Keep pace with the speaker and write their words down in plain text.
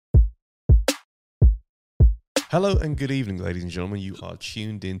Hello and good evening, ladies and gentlemen. You are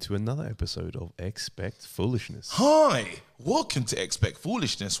tuned in to another episode of Expect Foolishness. Hi, welcome to Expect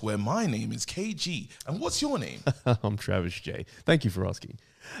Foolishness, where my name is KG. And what's your name? I'm Travis J. Thank you for asking.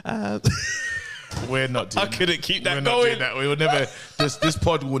 We're not doing I couldn't keep that We're going. not doing that. We will never. This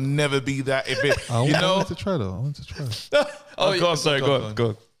pod will never be that. If it, I want to try though. I want to try. Oh, go on, sorry, go on.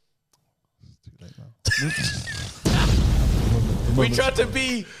 It's too late now. We tried to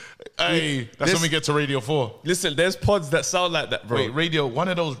be... Hey, that's when we get to Radio 4. Listen, there's pods that sound like that, bro. Wait, radio, one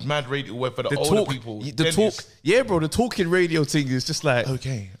of those mad radio where for the older talk, people. the talk, yeah, bro, the talking radio thing is just like...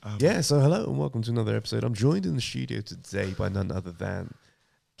 Okay. Yeah, so hello and welcome to another episode. I'm joined in the studio today by none other than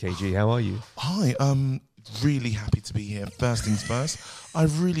KG. How are you? Hi, really happy to be here. First things first, I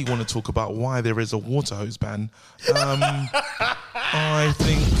really want to talk about why there is a water hose ban.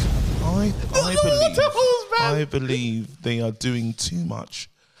 I believe they are doing too much,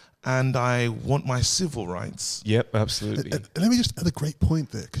 and I want my civil rights. Yep, absolutely. Let me just add a great point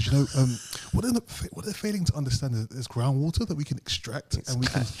there, because what they're failing to understand is groundwater that we can extract and we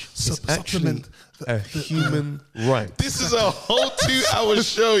can supplement a human right. This is a whole 2-hour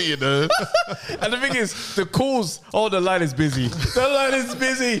show, you know. And the thing is, the calls. Oh, the line is busy. The line is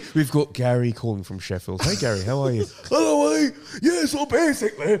busy. We've got Gary calling from Sheffield. Hey, Gary, how are you? Hello, mate. Yeah, so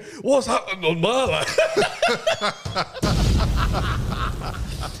basically, what's happened on my life?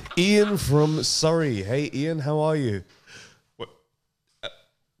 Ian from Surrey. Hey, Ian, how are you?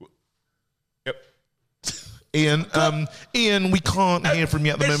 Yep. Ian, we can't hear from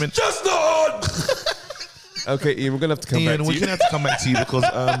you at the moment. Just not on. Okay, Ian, we're gonna have to come back to you. Ian, we're gonna have to come back to you because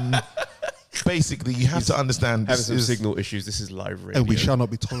basically you have to understand Having this some is signal issues. This is live radio. and we shall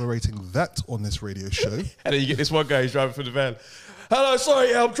not be tolerating that on this radio show. And then you get this one guy who's driving for the van. Hello,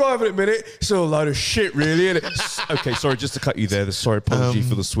 sorry, I'm driving at a minute. It's all a load of shit, really, isn't it? Okay, sorry, just to cut you there. Sorry, apology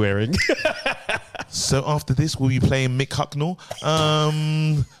for the swearing. So after this, we'll be playing Mick Hucknall,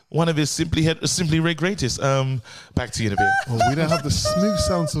 one of his Simply Red greatest. Back to you in a bit. Well, we don't have the smooth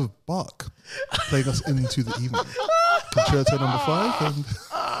sounds of Bach playing us into the evening. Concerto number 5. And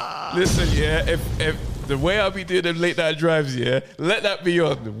Listen, yeah, if the way I'll be doing them late night drives, yeah, let that be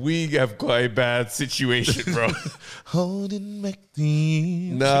on. We have got a bad situation, bro. Holding back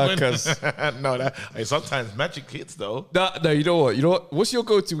the Nah, because sometimes magic hits though. no, you know what? What's your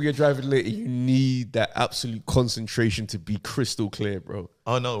go-to when you're driving late? You need that absolute concentration to be crystal clear, bro.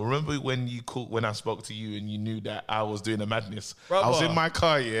 Oh no! Remember when I spoke to you and you knew that I was doing a madness? Brother. I was in my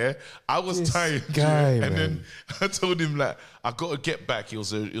car, yeah. I was tired, guy, and man. then I told him like I got to get back. It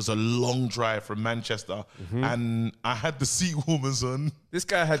was a long drive from Manchester, and I had the seat warmers on. This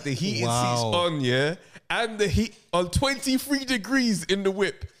guy had the heated Wow. seats on, yeah, and the heat on 23 degrees in the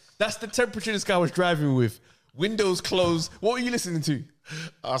whip. That's the temperature this guy was driving with. Windows closed. What were you listening to?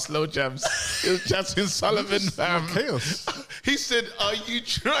 Slow jams. It was Jasmine Sullivan, fam. chaos. He said, "Are you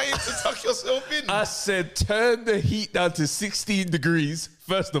trying to tuck yourself in?" I said, turn the heat down to 16 degrees,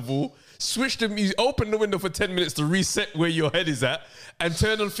 first of all. Switch the music, open the window for 10 minutes to reset where your head is at, and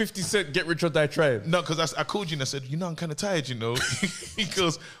turn on 50 Cent, Get Rich or Die Trying. No, because I called you and I said, I'm kind of tired, you know. He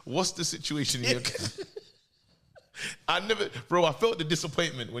goes, what's the situation here? I felt the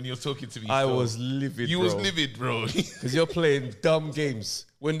disappointment when you were talking to me. I was livid, You bro. was livid, bro. Because you're playing dumb games.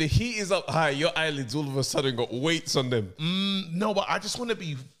 When the heat is up high, your eyelids all of a sudden got weights on them. No, but I just want to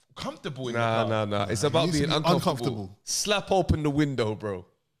be comfortable in the car. Nah. It's about needs to being be uncomfortable. uncomfortable. Slap open the window, bro.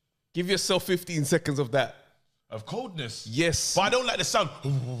 Give yourself 15 seconds of that. Of coldness. Yes. But I don't like the sound.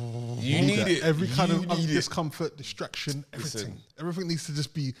 You need it. Every kind You of need it. discomfort, distraction, everything. Listen. Everything needs to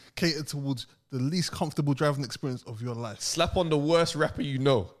just be catered towards the least comfortable driving experience of your life. Slap on the worst rapper you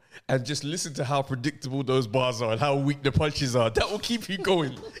know and just listen to how predictable those bars are and how weak the punches are. That will keep you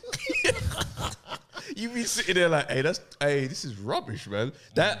going. You be sitting there like, hey, this is rubbish, man.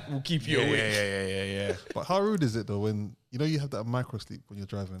 That will keep you awake. Yeah. But how rude is it though when you have that micro sleep when you're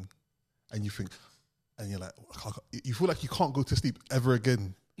driving, and you think, and you're like, you feel like you can't go to sleep ever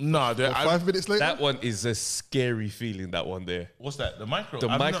again. No, 5 minutes later, That one is a scary feeling, that one there. what's that? The micro? The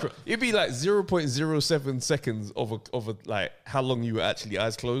micro, it'd be like 0.07 seconds of a like how long you were actually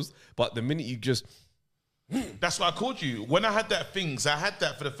eyes closed. But the minute you just That's why I called you. When I had that thing, so I had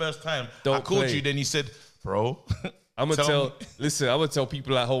that for the first time. Don't I called play. you, then you said, bro. I'm gonna Tell I'm gonna tell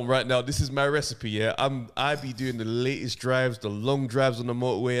people at home right now, this is my recipe, yeah. I be doing the latest drives, the long drives on the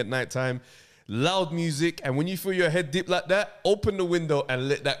motorway at nighttime, loud music, and when you feel your head dip like that, open the window and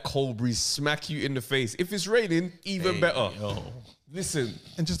let that cold breeze smack you in the face. If it's raining, even better. Yo. Listen,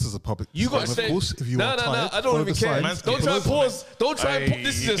 and just as a public, you got to disclaimer, stay. of course, if you are tired, I don't even care. signs, Don't try and pause. Don't try and Hey, pause.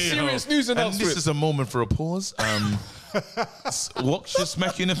 This is a serious news and announcement. this is a moment for a pause. What should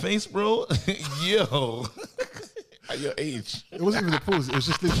smack you in the face, bro? Yo. At your age. It wasn't even a pause. It was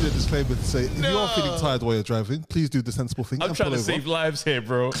just literally a disclaimer to say, if you are feeling tired while you're driving, please do the sensible thing. I'm trying to save lives here,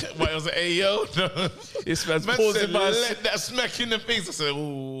 bro. Why was it, hey, yo? No. This man's Man pausing said, my... let that smack in the face. I said,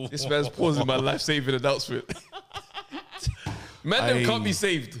 ooh. This man's pausing my life-saving announcement. Man, them can't be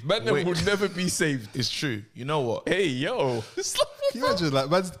saved. Man, them will never be saved. It's true. You know what? Hey, yo. Can you imagine, like,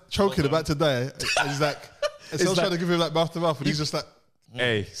 man's choking, about to die, and he's like, and someone's trying to give him like mouth to mouth, and he's just like,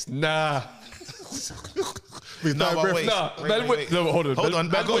 hey, nah. with no but breath. wait. Nah, Wait. No, hold on. Hold on,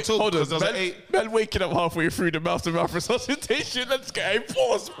 I gotta talk, Hold on. 'cause there's Man, man waking up halfway through the mouth-to-mouth resuscitation. Let's get a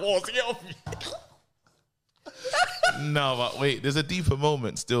pause, get off me. No, but wait, there's a deeper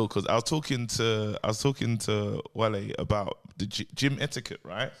moment still, because I was talking to Wale about the gym etiquette,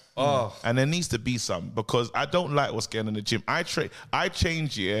 right? Oh. And there needs to be some, because I don't like what's going on in the gym. I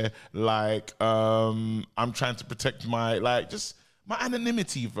change, like I'm trying to protect my just my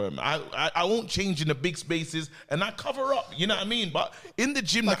anonymity, firm. I won't change in the big spaces, and I cover up. You know what I mean? But in the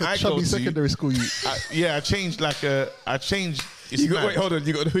gym Like that a I go chubby to, secondary school you. I changed I changed. It's mad. Wait, hold on.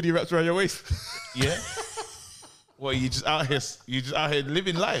 You got the hoodie wrapped around your waist? Yeah. Well, you just out here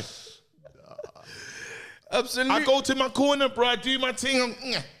living life. Absolutely. I go to my corner, bro. I do my thing.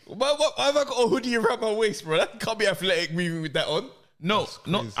 Why have I got a hoodie around my waist, bro? That can't be athletic moving with that on. No,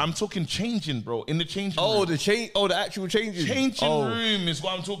 I'm talking changing, bro. In the changing room. Oh, the actual changing. Changing room is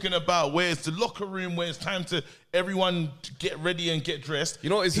what I'm talking about. Where it's the locker room, where it's time to everyone to get ready and get dressed. You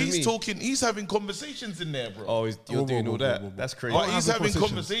know what it's with me? He's having conversations in there, bro. Oh, you're doing all that. whoa. That's crazy. But he's having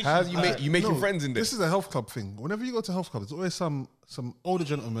conversations. How you making friends in this? This is a health club thing. Whenever you go to health club, there's always some older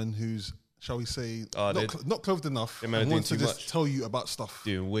gentleman who's, shall we say, not clothed enough man are and doing wants to too just much. tell you about stuff.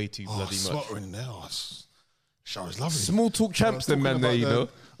 Doing way too bloody much. Sweltering in there. Shower's lovely. Small talk champs, them man there, you know.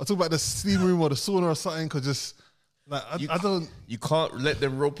 I talk about the steam room or the sauna or something, because just like I don't. You can't let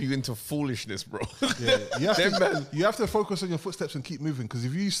them rope you into foolishness, bro. Yeah, man. you have to focus on your footsteps and keep moving, because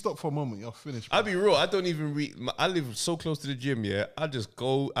if you stop for a moment, you're finished. I'll be real. I don't even I live so close to the gym. Yeah, I just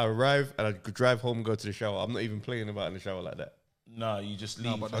go. I arrive and I drive home, and go to the shower. I'm not even playing about in the shower like that. Nah, you just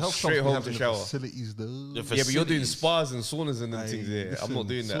leave. But the I'm health straight clubs, they home have to the shower. Facilities, though. The Yeah, but you're doing facilities. spas and saunas and them things there. I'm listen, not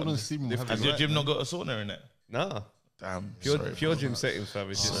doing that. sauna I'm and just steam room living have Has it. your gym not got a sauna in it? Nah. Damn. Pure gym settings,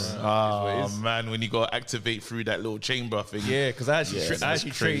 fam. It's just, Oh man, when you got to activate through that little chamber thing. yeah, because I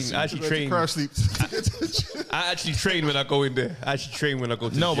actually crazy. Cry sleep. I actually train when I go in there. I actually train when I go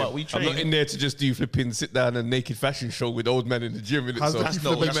to the No, gym. but we I'm train. not in there to just do flipping sit down and naked fashion show with old men in the gym. How's So the that's key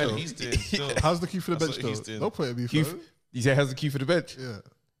not for the what bench, man. though? He's doing still. How's the queue for the That's bench, what he's though? doing. Don't put it me, Key fam. He said, "How's the queue for the bench?" Yeah.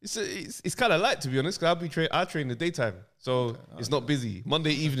 It's kind of light, to be honest. Cause I train in the daytime, so it's not busy.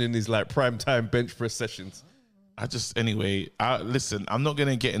 Monday evening is like prime time bench press sessions. Listen, I'm not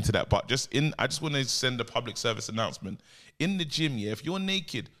gonna get into that, but I just want to send a public service announcement. In the gym, if you're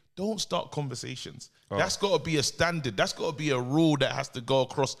naked, don't start conversations. That's got to be a standard. That's got to be a rule that has to go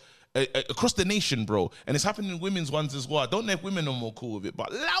across the nation, bro. And it's happening in women's ones as well. I don't know if women are more cool with it,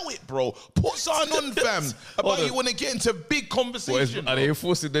 but allow it, bro. Put something on, fam. About you want to get into big conversation. Are they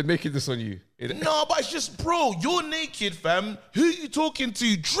enforcing their nakedness on you? No, but it's just, bro, you're naked, fam. Who you talking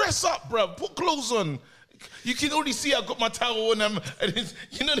to? Dress up, bro. Put clothes on. You can already see I got my towel on them, and it's,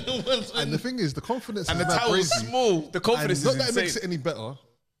 you know the ones. And the thing is, the confidence and is the that towel's crazy. small. The confidence And not is that it insane. makes it any better.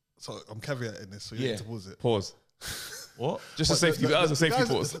 So I'm caveating this, so you need to pause it. Pause. What? Just a safety. That was a safety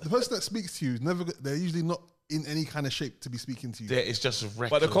pause. The person that speaks to you they're usually not in any kind of shape to be speaking to you. It's just reckless.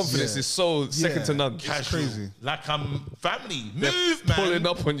 But the confidence is so second to none. It's crazy. Like I'm family. They're Move, man. pulling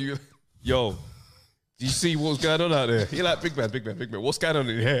up on you. Yo, do you see what's going on out there? You're like, big man. What's going on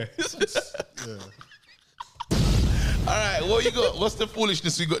in here? Yeah. All right, what you got? What's the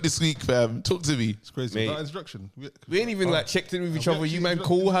foolishness we got this week, fam? Talk to me. It's crazy. Mate. Without instruction. We ain't even like checked in with each I've other. got You man you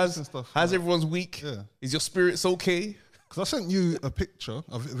cool? got How's and stuff. everyone's week? Yeah. Is your spirits okay? Because I sent you a picture,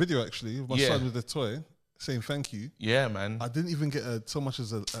 a video actually, of my Yeah. son with the toy saying thank you. Yeah, man. I didn't even get so much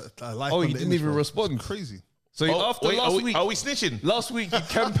as a like. Oh, on you the didn't image, even bro. respond? It's crazy. So after wait, last week, are we snitching? last week you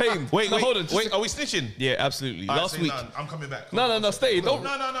campaigned. Wait, hold on. Wait, are we snitching? Yeah, absolutely. All right, last say week. none. I'm coming back. No, stay. Don't. No.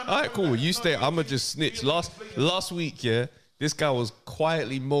 All right, cool. You stay. I'ma just snitch. Last week, yeah, this guy was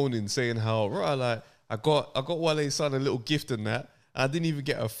quietly moaning, saying how I got Wale's son a little gift and that. I didn't even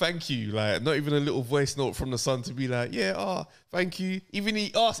get a thank you, like not even a little voice note from the son to be like, thank you. Even he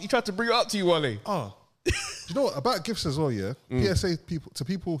tried to bring it up to you, Wale. Oh. Do you know what? About gifts as well, yeah? PSA to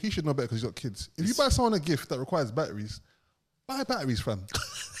people, he should know better because he's got kids. If you buy someone a gift that requires batteries, buy batteries, fam.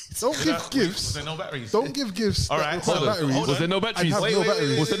 Don't give gifts. Was there no batteries? Don't give gifts All that right, require hold on, batteries. hold on. Was there no batteries? And have no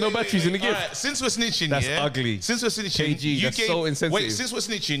batteries. Was there no batteries in the gift? All right, since we're snitching, That's yeah? ugly. Since we're snitching, KG, that's so insensitive. Wait, since we're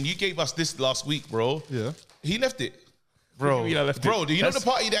snitching, you gave us this last week, bro. Yeah. He left it. Bro, do you know the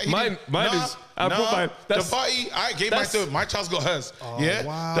party that he mine is I brought mine. The party I gave mine to my child's got hers. Yeah,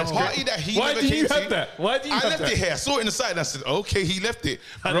 wow. the party that he Why never do came you to. have that? Why do you I have left that? it here. I saw it in the side and I said, okay, he left it.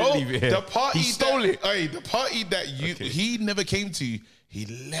 I Bro, didn't leave it here. the party He stole it. Hey, the party that he never came to, he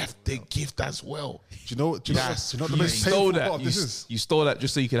left the gift as well. Do you know what the most You painful stole part that. of this is? You stole that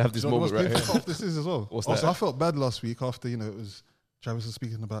just so you can have this Do you know moment what the right most painful here. part of this is as well? What's Also, that? I felt bad last week after, it was Travis was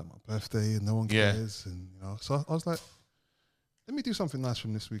speaking about my birthday and no one Yeah. cares. And, so I was like, let me do something nice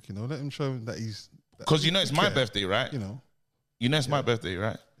from this week, let him show him that he's... Because it's my birthday, right? You know. It's my birthday,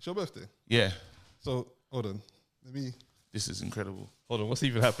 right? It's your birthday. Yeah. So, hold on. Let me... This is incredible. Hold on, what's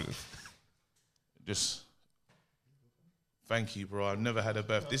even happening? Just thank you, bro. I've never had a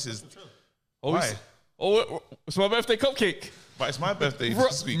birthday. This is Oh, why? it's my birthday cupcake. But it's my birthday Bro,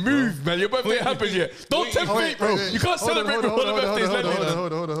 this week. move, man. Your birthday Wait, happened yet. Don't wait, tempt wait, me, bro. wait. You can't celebrate before the birthday's landed.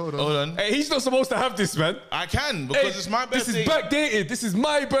 Hold on. Hold on. Hey, he's not supposed to have this, man. I can because Hey, it's my This birthday. is backdated. This is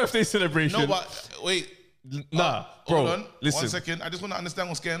my birthday celebration. No, but wait. Nah, bro. Hold on. Listen. 1 second. I just want to understand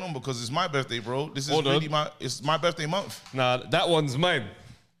what's going on because it's my birthday, bro. This is Hold on. really it's my birthday month. Nah, that one's mine.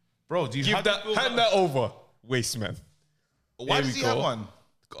 Bro, do you Give have that, hand that over. Waste, man. Why There does we he have go. one?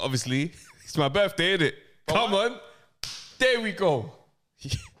 Obviously, it's my birthday, innit? Come on. There we go.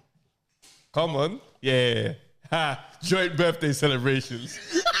 Come on. Yeah. Ha. Joint birthday celebrations.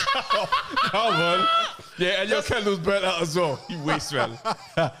 Come on. Yeah, and your candles burnt out as well. You waste, man.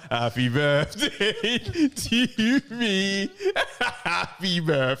 Happy birthday to me. Happy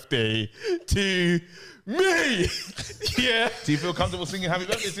birthday to me. Yeah. Do you feel comfortable singing happy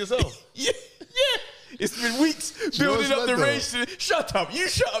birthday to yourself? Yeah. It's been weeks you know building up what's the mad, rage. Shut up. You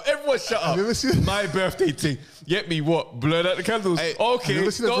shut up. Everyone shut up. you ever seen- My birthday thing. Get me what? Blurred out the candles. Hey, Okay. have you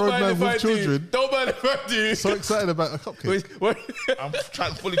ever seen a Don't grown mind man if I with do. children? Don't mind if I do. So excited about a cupcake. What, I'm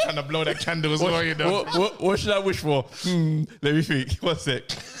fully trying to blow that candle as well, you know. what should I wish for? Let me think. One sec.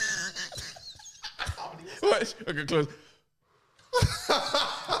 What? Okay, close.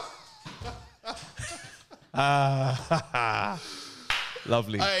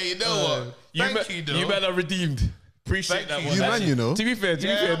 Lovely. Hey, you know what? Thank you, though. You men are redeemed. Appreciate Thank that you. one. You man, actually. you know. To be fair,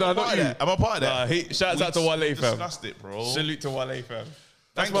 Yeah, no, I'm a part not of you. that. I'm a part of that. Shouts out to Wale, fam. Discussed it, bro. Salute to Wale, fam.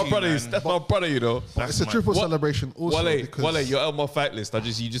 That's Thank my you, brother. man. That's my brother, you know. It's a my- triple What- celebration also Wale, because... Wale, you're on my fight list.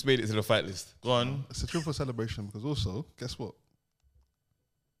 You just made it to the fight list. Go on. It's a triple celebration because also, guess what?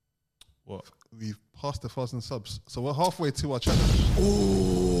 What? We've passed 1,000 subs. So we're halfway to our challenge.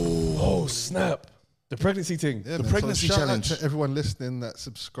 Oh, snap. The pregnancy thing. Yeah, The man. pregnancy so shout challenge. out to everyone listening that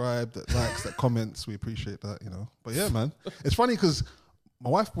subscribed, that likes, that comments. We appreciate that, But yeah, man. It's funny because my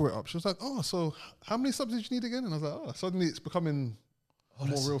wife brought it up. She was like, oh, so how many subs did you need again? And I was like, oh, suddenly it's becoming a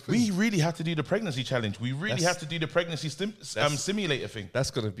more real thing. We really have to do the pregnancy challenge. We really have to do the pregnancy simulator thing.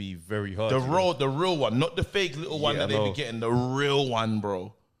 That's going to be very hard. The real one, not the fake little one Yeah, that I they be know. getting. The real one,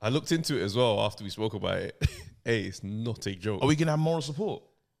 bro. I looked into it as well after we spoke about it. Hey, it's not a joke. Are we gonna have moral support?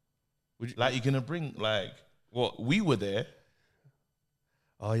 Would you- Like you're gonna bring What? we were there.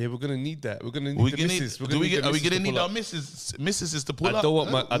 Oh yeah, we're gonna need that. We're gonna need We the gonna missus. We're are gonna we need the gonna missus to need pull our up. misses to pull I up? don't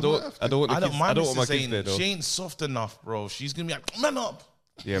want my. I don't want the I don't kids. mind I don't want my kids saying there though. she ain't soft enough, bro. She's gonna be like, man up.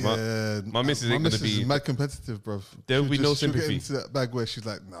 Yeah, my missus my ain't gonna missus be. is mad competitive, bro. There'll be no She'll get sympathy. into that bag where she's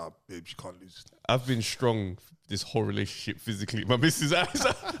like, nah, babe, she can't lose. I've been strong this whole relationship physically. My missus, I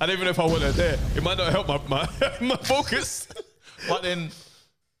don't even know if I want her there. It might not help my my focus. But then,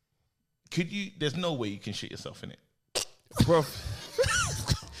 could you? There's no way you can shit yourself in it. Bro,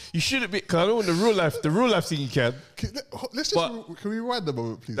 you shouldn't be. Because I know in the real life thing you can. Let's just, But- can we rewind the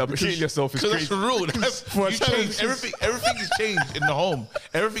moment, please? No, but shitting yourself is Because crazy. that's the rule. That's, For a you challenge. change everything. Everything is changed in the home.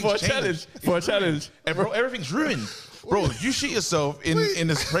 Everything's For a changed. challenge. For a challenge. And bro, everything's ruined. Bro, you shit yourself in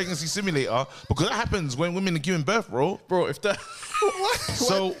this pregnancy simulator because that happens when women are giving birth, bro. Bro, if that.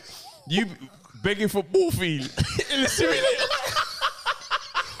 So You begging for morphine in the simulator.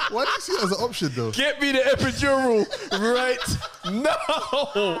 Why do you see it as an option, though? Get me the epidural right now.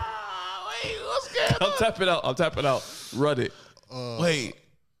 wait, what's going I'm tapping out. Run it. Wait,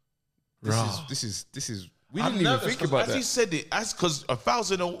 This is. We I'm didn't even nervous think 'cause about as he that. said it, as because we're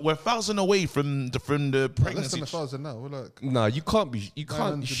 1,000 away from the Less pregnancy. than 1,000 now. We're like Nah, you can't be. You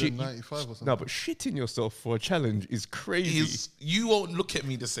can't shit. 995 or something. No, but shitting yourself for a challenge is crazy. You won't look at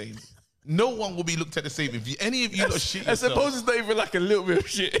me the same. No one will be looked at the same. If any of you lot shit I yourself, suppose it's not even like a little bit of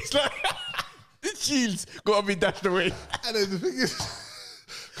shit. It's like the shields gotta be dashed away. And then the thing is,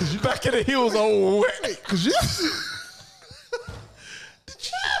 Back of the heels are all wet. because you.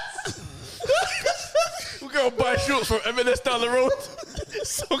 We're gonna buy shorts from M&S down the road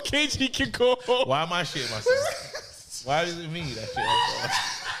so KG can go home. why am I shitting myself? Why is it me that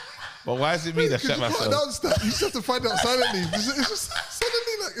shit? But why is it me that Because shut you can't myself? announce that. You just have to find out silently. It's just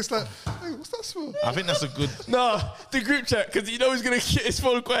suddenly like it's like, hey, what's that smell? I think that's a good. No, the group chat, because you know he's going to get his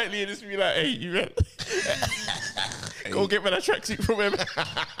phone quietly and just be like, hey, you ready? Go get me that tracksuit from him.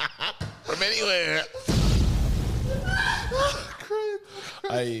 From anywhere.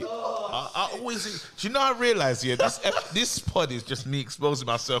 I always, do you know, I realize, yeah, this pod is just me exposing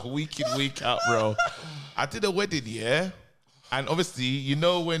myself week in, week out, bro. I did a wedding, yeah, and obviously, you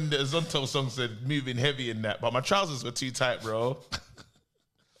know, when the Zonto song said moving heavy in that, but my trousers were too tight, bro.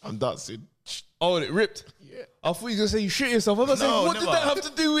 I'm dancing. Oh, and it ripped? Yeah. I thought you were going to say you shit yourself. I was saying, what did that have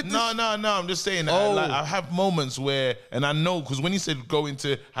to do with this? No. I'm just saying, I have moments where, and I know, because when he said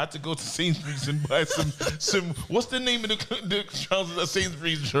I had to go to Sainsbury's and buy some what's the name of the trousers at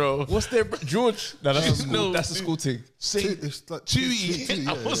Sainsbury's, bro? What's their, George? No, that's a school, No, that's a school thing. It's like Chewy.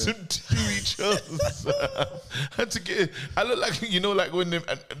 I want some Chewy trousers. I had to get. I look like, you know, like when them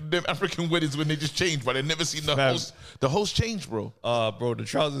African weddings when they just change, but they never seen the host change, bro. Bro, the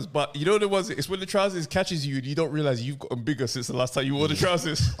trousers. But you know what it was? It's when the trousers catches you and you don't realize you've gotten bigger since the last time you wore the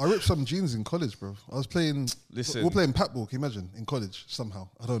trousers. I ripped some jeans in college, bro. I was playing. Listen. We're playing patball. Can you imagine? In college, somehow.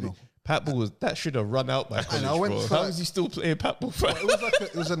 I don't know. Patball that should have run out by college, I went bro. for How like- is he still playing patball, fam?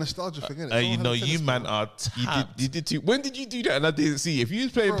 It was a nostalgia thing, innit? You know, you man are You did too. When did you do that? And I didn't see. If you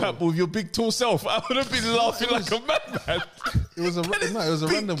was playing patball with your big tall self, I would have been laughing like a madman. It was a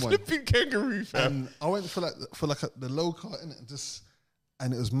random one. Flipping kangaroo, fam. And I went for the low cut in it,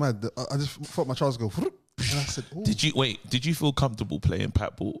 and it was mad. I just thought my trousers go, and I said, ooh. Did you feel comfortable playing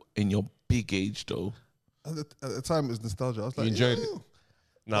patball in your big age though? At the time, it was nostalgia. I was like, You enjoyed yeah. it?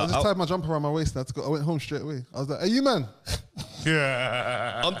 I just tied my jumper around my waist and I went home straight away. I was like, hey, you man.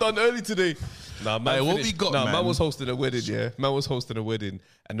 Yeah. I'm done early today. Nah, man. Hey, what we got, man? Man was hosting a wedding, yeah. Man was hosting a wedding.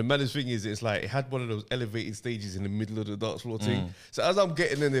 And the maddest thing is, it's like, it had one of those elevated stages in the middle of the dance floor thing. So as I'm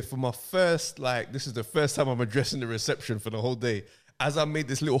getting in there for my first, this is the first time I'm addressing the reception for the whole day. As I made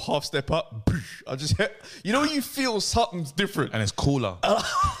this little half step up, I just hit, you know, you feel something's different. And it's cooler.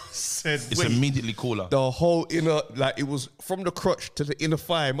 It's immediately cooler. The whole inner, it was from the crotch to the inner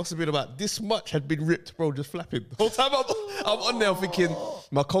thigh. It must have been about this much had been ripped, bro, just flapping. The whole time I'm on there thinking,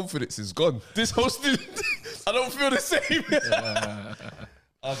 my confidence is gone. This hosting, I don't feel the same.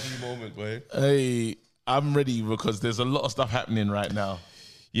 Ugly moment, boy. Hey, I'm ready because there's a lot of stuff happening right now.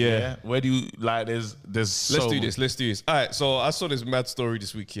 Yeah. Where do you there's Let's do this. All right, so I saw this mad story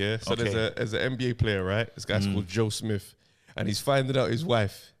this week, yeah? So Okay. there's an NBA player, right? This guy's called Joe Smith. And he's finding out his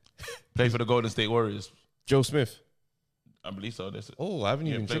wife. Play for the Golden State Warriors. Joe Smith. I believe so. That's it. Oh, I haven't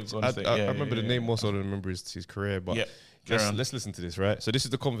Yeah, even played checked. for Golden State. I Yeah, remember yeah, the name more so than I remember his career. But Yeah. Carry on. let's listen to this, right? So this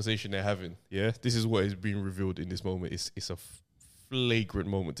is the conversation they're having, yeah? This is what is being revealed in this moment. It's a flagrant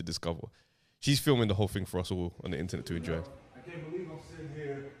moment to discover. She's filming the whole thing for us all on the internet to enjoy. I can't believe I'm sitting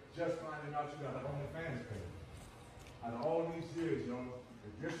here just finding out you got an OnlyFans page. Out of all these years, yo,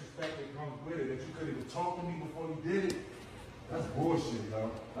 the disrespect that comes with it, that you couldn't even talk to me before you did it, that's bullshit,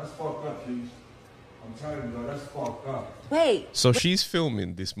 yo. That's fucked up, Keith. I'm telling you, yo, that's fucked up. Wait. So she's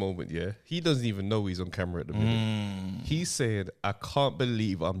filming this moment, yeah? He doesn't even know he's on camera at the minute. He said, I can't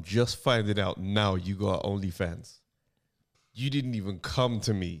believe I'm just finding out now you got OnlyFans. You didn't even come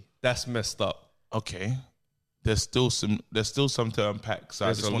to me. That's messed up. Okay. There's still some to unpack. So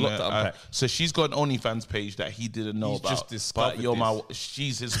There's I just a wanna, lot to unpack. So she's got an OnlyFans page that he didn't know He's about. just discovered but you're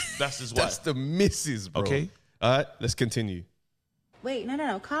this. that's his wife. That's the missus, bro. Okay. All right, let's continue. Wait,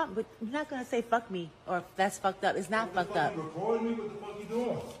 no. Calm. But you're not gonna say fuck me or that's fucked up. It's not fucked up. You recording me? What the fuck you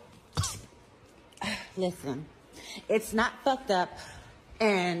doing? Listen, it's not fucked up,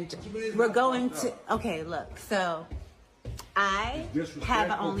 and we're going to. Okay, look. So, I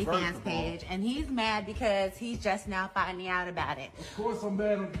have an OnlyFans page, and he's mad because he's just now finding out about it. Of course I'm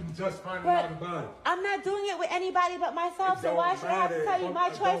mad at you just finding But out about it. I'm not doing it with anybody but myself. So why should I have to tell you my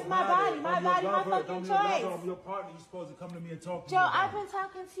choice, my body, my fucking choice? I'm your partner. You're supposed to come to me and talk to Joe, me. I've been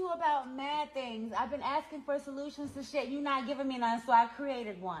talking to you about mad things. I've been asking for solutions to shit. You're not giving me none, so I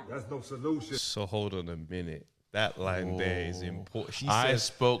created one. That's no solution. So hold on a minute. That line there is important. She I says,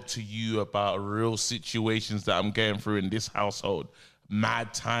 spoke to you about real situations that I'm going through in this household.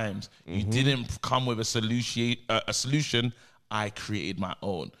 Mad times. You didn't come with a solution. I created my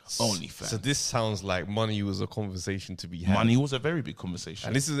own OnlyFans. so this sounds like money was a conversation to be had. Money was a very big conversation.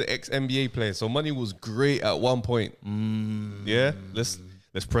 And this is an ex-NBA player, so money was great at one point. Yeah? Let's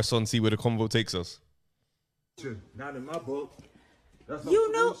press on, see where the convo takes us. Not in my book. That's no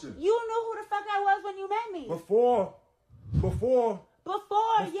You knew solution. who the fuck I was when you met me. Before, Before, we met,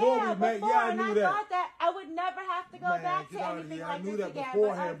 before, yeah, I and knew I that. thought that I would never have to go Man, back get to out of anything here. like I knew this that again.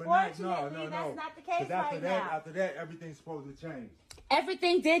 beforehand, But but unfortunately, no. that's not the case 'Cause after right that, now. after that, everything's supposed to change.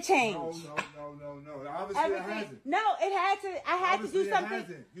 Everything did change. No. Obviously it hasn't. No, it had to. I had Obviously to do something. It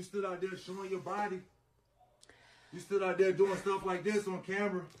hasn't. You stood out there showing your body. You stood out there doing stuff like this on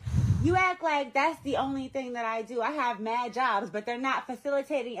camera. You act like that's the only thing that I do. I have mad jobs, but they're not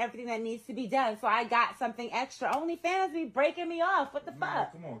facilitating everything that needs to be done. So I got something extra. OnlyFans be breaking me off. What the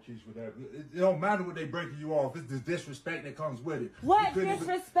fuck? Come on, Keisha, with that. It don't matter what they breaking you off. It's the disrespect that comes with it. What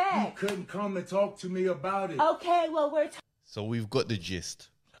disrespect? You couldn't come and talk to me about it. Okay, well, So we've got the gist.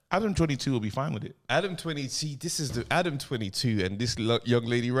 Adam 22 will be fine with it. Adam 22, this is the Adam 22 and this young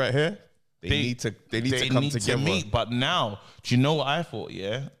lady right here. They need to come together. Meet, but now, do you know what I thought?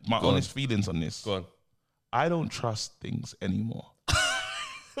 Yeah, my honest feelings on this. Go on. I don't trust things anymore.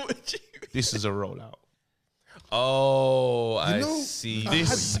 This is a rollout. Oh, I see.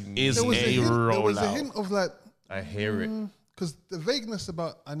 This is a rollout. There was a hint of like, I hear it. because the vagueness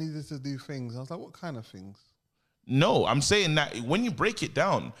about I needed to do things. I was like, what kind of things? No, I'm saying that when you break it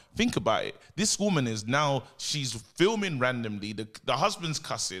down, think about it. This woman is now, she's filming randomly. The husband's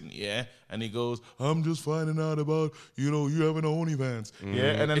cussing, yeah? And he goes, I'm just finding out about, you having OnlyFans.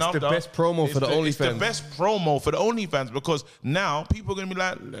 Yeah, and then It's the best promo for the OnlyFans. It's the best promo for the OnlyFans because now people are going to be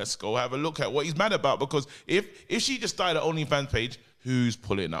like, let's go have a look at what he's mad about. Because if she just started an OnlyFans page, who's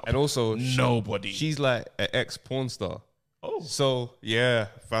pulling up? And also, nobody. She's like an ex-porn star. Oh. So, yeah,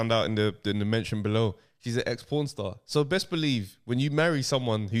 found out in the mention below. She's an ex-porn star. So best believe when you marry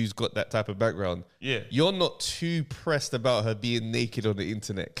someone who's got that type of background, you're not too pressed about her being naked on the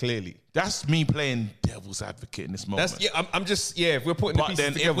internet, clearly. That's me playing devil's advocate in this moment. I'm just, if we're putting the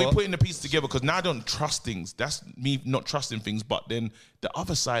pieces together. If we're putting the pieces together, because now I don't trust things. That's me not trusting things. But then the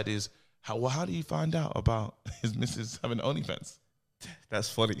other side is, how do you find out about his missus having OnlyFans? That's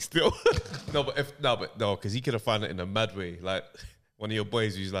funny still. No, because he could have found it in a mad way. Like, one of your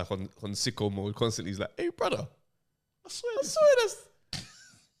boys who's like on sicko mode constantly, he's like, hey, brother, I swear that's...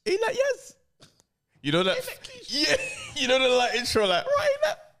 He like, yes. You know that? Yeah. You know the like intro, like, right,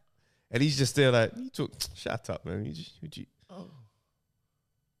 that? And he's just there like, shut up, man. Oh.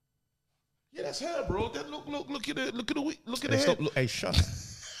 Yeah, that's her, bro. That look at the Stop, head. hey, shut.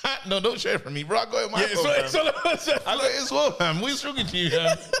 No, don't share it from me, bro. I got it my phone, it's all about I got it as well, man. We're struggling to you,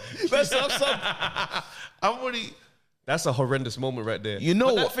 man. That's I'm already... That's a horrendous moment right there. You know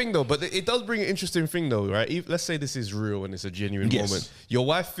but what? That thing though, but it does bring an interesting thing though, right? Let's say this is real and it's a genuine moment. Your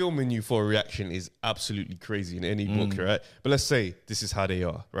wife filming you for a reaction is absolutely crazy in any book, right? But let's say this is how they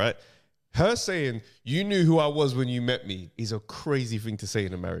are, right? Her saying, you knew who I was when you met me is a crazy thing to say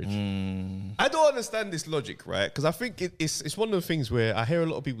in a marriage. I don't understand this logic, right? Because I think it's one of the things where I hear a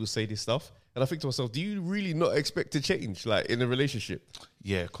lot of people say this stuff and I think to myself, do you really not expect to change like in a relationship?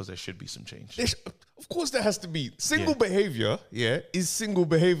 Yeah, because there should be some change. Of course there has to be. Single behavior, is single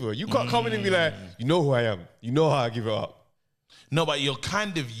behavior. You can't come in and be like, you know who I am. You know how I give it up. No, but you're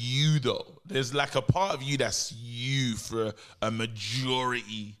kind of you though. There's like a part of you that's you for a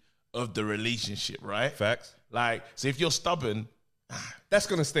majority of the relationship, right? Facts. Like, so if you're stubborn, that's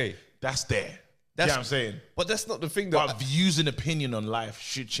going to stay. That's there. That's what I'm saying. But that's not the thing though. But views and opinion on life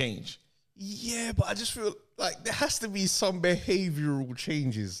should change. Yeah, but I just feel like there has to be some behavioral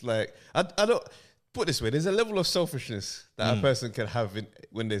changes. Like, I don't... Put it this way, there's a level of selfishness that a person can have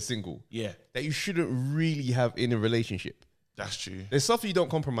when they're single. Yeah. That you shouldn't really have in a relationship. That's true. There's stuff you don't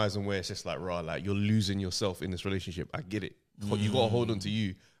compromise on where it's just like, like you're losing yourself in this relationship. I get it. You got to hold on to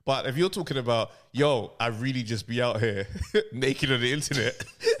you. But if you're talking about, yo, I really just be out here naked on the internet.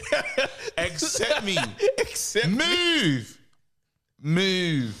 Accept me. Accept me.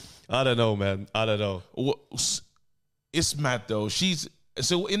 Move. I don't know, man. I don't know. It's mad though.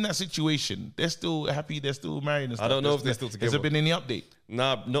 So in that situation, they're still happy, they're still married and stuff. I don't know if they're still together. Has there been any update?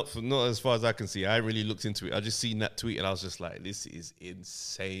 Nah, not as far as I can see. I really looked into it. I just seen that tweet and I was just like, this is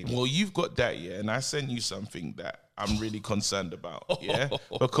insane. Well, you've got that, and I sent you something that I'm really concerned about,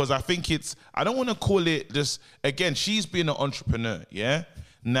 because I think I don't want to call it just, again, she's been an entrepreneur,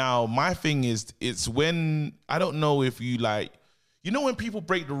 Now, my thing is, it's when, I don't know if you like, when people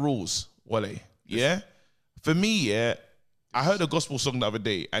break the rules, Wale, For me, I heard a gospel song the other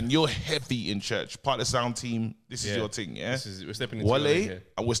day, and you're heavy in church. Part of the sound team, this is your thing, we're stepping into your lane here.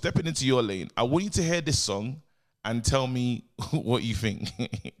 And we're stepping into your lane. I want you to hear this song and tell me what you think,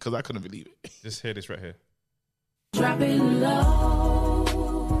 because I couldn't believe it. Just hear this right here. Drop it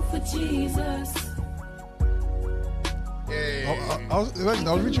low for Jesus. I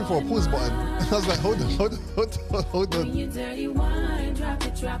was reaching for a pause button. I was like, hold on. When you dirty wine, drop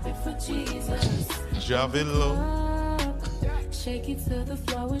it for Jesus. Drop it low. Shake it to the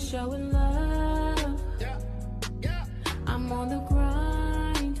floor and show it love. I'm on the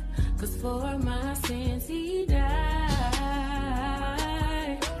grind, 'cause for my sins he died.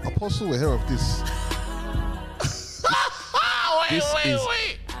 Apostle will hear of this.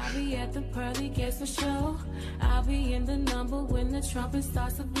 Wait. I'll be at the pearly gates for show. I'll be in the number when the trumpet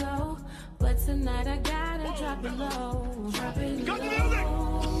starts to blow. But tonight I gotta drop it low. Drop it low.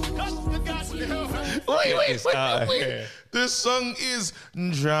 Wait. This song is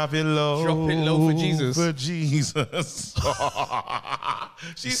Drop It Low. Drop it low for Jesus. For Jesus.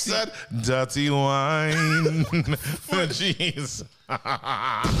 She said, dirty wine for Jesus.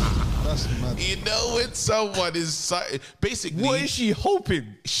 That's mad. You know when someone is basically, What is she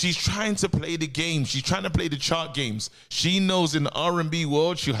hoping? she's trying to play the game. She's trying to play the chart games. She knows in the R&B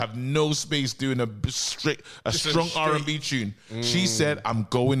world she'll have no space doing a strong R&B tune. She said, "I'm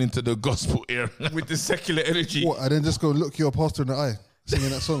going into the gospel era." With the secular energy. What? And then just go look your pastor in the eye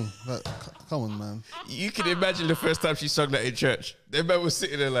singing that song. Like, come on, man. You can imagine the first time she sung that in church. That man was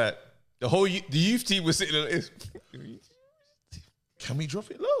sitting there like, the youth team was sitting there like this. Can we drop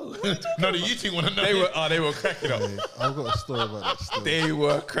it low? No, the youth team want to know. They were cracking up. Hey, I've got a story about that still. They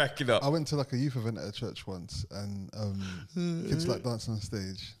were cracking up. I went to like a youth event at a church once, and kids like dancing on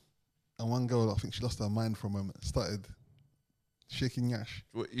stage, and one girl, I think she lost her mind for a moment, started shaking yash.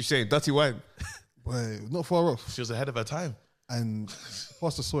 What you saying? Dirty wine. Boy, not far off. She was ahead of her time. And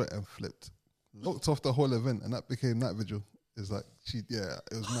pastor saw it and flipped, locked off the whole event, and that became night vigil. It's like it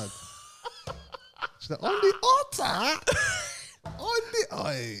was mad. She's like, on the altar.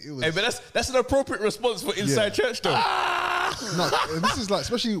 It was. Hey, but that's an appropriate response for inside church, though. No, this is like,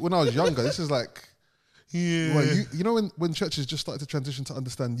 especially when I was younger. This is like, well, you know when churches just started to transition to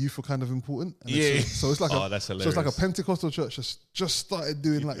understand youth were kind of important. And so it's like that's so it's like a Pentecostal church just started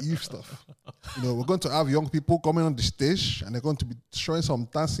doing like youth stuff. You know, we're going to have young people coming on the stage and they're going to be doing some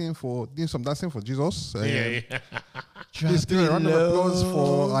dancing for Jesus. Please give a round of applause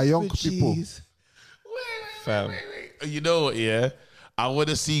for our young people. Fam. You know what? Yeah, I want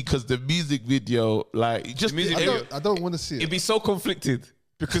to see because the music video, like, just I don't want to see it. It'd be so conflicted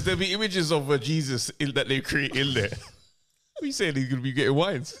because there'll be images of Jesus that they create in there. What are you saying? He's gonna be getting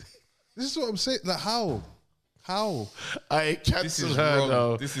wines? This is what I'm saying. Like, how? I cancelled her. Wrong.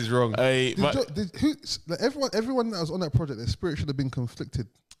 Though. This is wrong. Everyone that was on that project, their spirit should have been conflicted.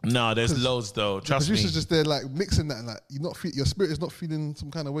 No, there's loads though. Trust me. Producer's just there like mixing that and like your spirit is not feeling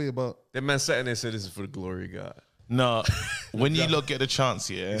some kind of way about. That man sat in there and said, "This is for the glory of God." No, when you look get the chance,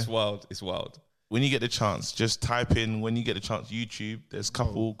 yeah, It's wild. It's wild. when you get the chance, just type in when you get the chance YouTube. There's a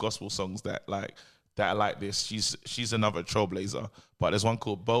couple gospel songs that are like this. She's another trailblazer, but there's one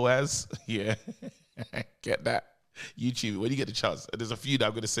called Boaz. Yeah, get that YouTube when you get the chance. There's a few that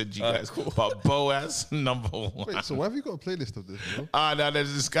I'm gonna send you guys. Cool. But Boaz number one. Wait, so why have you got a playlist of this, bro? No,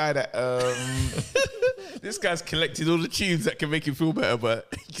 there's this guy that This guy's collected all the tunes that can make him feel better, but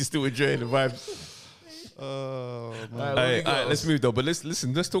he can still enjoy the vibes. Oh, man. Alright, All right, let's move though. But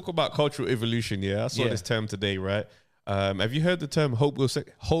let's talk about cultural evolution. Yeah, I saw this term today. Right? Have you heard the term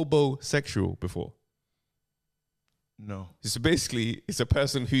hobosexual before? No. It's basically a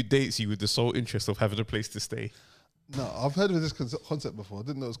person who dates you with the sole interest of having a place to stay. No, I've heard of this concept before. I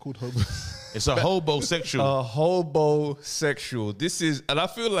didn't know it was called hobo. It's a hobosexual. A hobosexual. This is, and I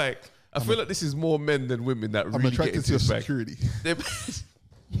feel like this is more men than women that I'm really attracted get to into your this bag. security.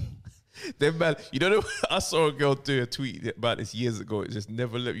 They're mad. You know, I saw a girl do a tweet about this years ago. It just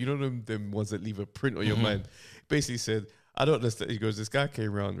never left. You know them ones that leave a print on your mind. Basically said, I don't understand. He goes, this guy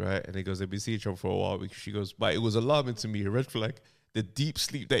came around, right? And he goes, they've been seeing each other for a while. She goes, but it was alarming to me. A red flag. The deep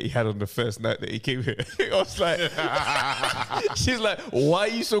sleep that he had on the first night that he came here. I was like, she's like, why are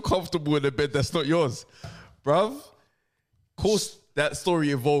you so comfortable in a bed that's not yours? Bruv. Of course, that story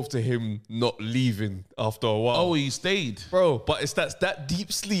evolved to him not leaving after a while. Oh, he stayed. Bro, but it's that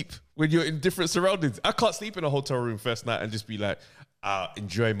deep sleep when you're in different surroundings. I can't sleep in a hotel room first night and just be like,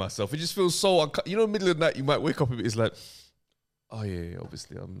 enjoying myself. It just feels so, you know, middle of the night, you might wake up a bit, it's like, oh yeah,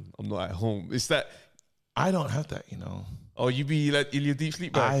 obviously I'm not at home. It's that. I don't have that, you know. Oh, you be like in your deep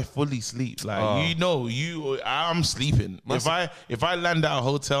sleep bag? I fully sleep. Like, I'm sleeping. If I land at a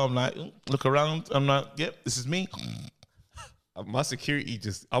hotel, I'm like, look around. I'm like, yep, this is me. My security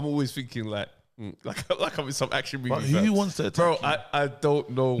I'm always thinking like I'm in some action movie. But who wants to attack you? I don't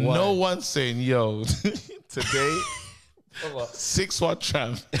know why. No one's saying, yo, today, 6-1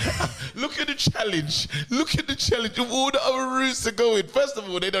 tram. Look at the challenge. Look at the challenge of all the other routes to go in. First of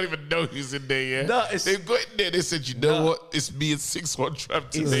all, they don't even know who's in there, yeah? Nah, they've got in there, they said, you know what? It's me and 6-1 tram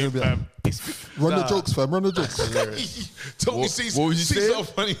today, fam. Run the jokes, fam. Run the jokes. What was you saying?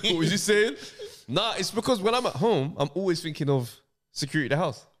 Funny. What was you saying? Nah, it's because when I'm at home, I'm always thinking of security of the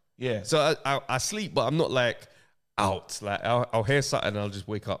house. Yeah. So I sleep, but I'm not like out. Like I'll hear something and I'll just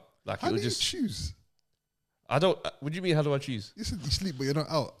wake up. Like How it'll do you just choose? I don't. What do you mean? How do I choose? You said you sleep, but you're not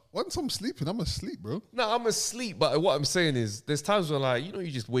out. Once I'm sleeping, I'm asleep, bro. No, I'm asleep. But what I'm saying is, there's times when like you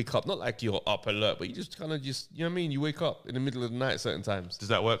just wake up, not like you're up alert, but you just kind of just you know what I mean. You wake up in the middle of the night certain times. Does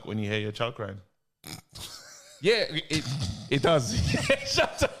that work when you hear your child crying? Yeah, it does.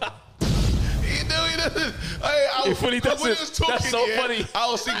 Shut up. He doesn't. It fully when doesn't. he was talking, That's so funny.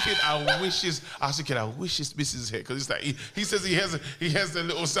 I was thinking, I wish this missus here because it's like he says he has the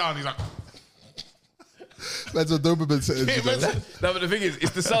little sound. He's like, That's a Doberman sentence. Yeah, You know? No, but the thing is,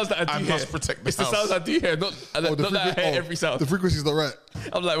 it's the sounds that I do I hear. must protect the It's the house. sounds I do hear, not that I hear every sound. The frequency's not right.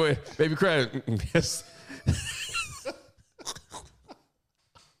 I'm like, wait, baby crying. Yes.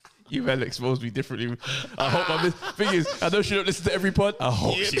 You man exposed me differently. I hope I miss. Thing is, I know she don't listen to every pod. I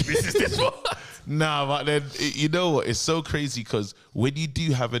hope she misses this one. Nah, but then you know what? It's so crazy because when you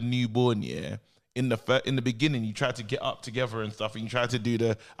do have a newborn, yeah, in the beginning you try to get up together and stuff, and you try to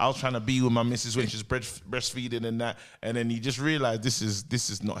do I was trying to be with my missus when she's breastfeeding and that, and then you just realize this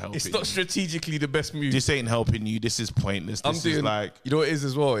is not helping. It's not strategically the best move. This ain't helping you. This is pointless. This is like, you know what it is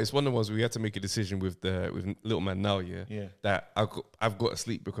as well. It's one of the ones where we had to make a decision with little man now. Yeah, that I've got to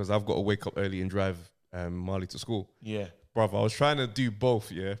sleep because I've got to wake up early and drive Marley to school. Yeah. Brother, I was trying to do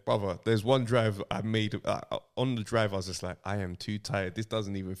both, yeah. Brother, there's one drive I made. On the drive, I was just like, I am too tired. This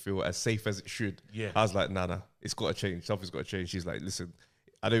doesn't even feel as safe as it should. Yeah. I was like, nah, it's got to change. Something's got to change. She's like, listen,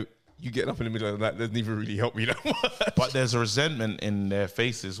 you getting up in the middle of the night doesn't even really help me that much. But there's a resentment in their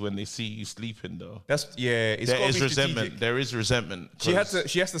faces when they see you sleeping, though. It's there is resentment. Strategic. There is resentment. She has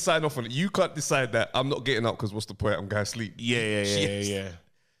to sign off on it. You can't decide that I'm not getting up because what's the point? I'm going to sleep. Yeah.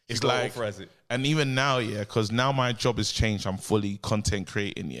 It's like, authorize it. And even now, yeah, because now my job has changed. I'm fully content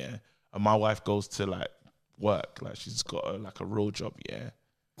creating, yeah. And my wife goes to like work, like she's got a real job, yeah.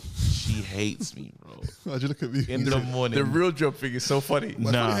 She hates me, bro. Why'd you look at me? In the morning, The real job thing is so funny.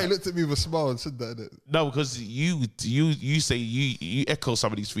 Funny how he looked at me with a smile and said that. Innit? no, because you say you echo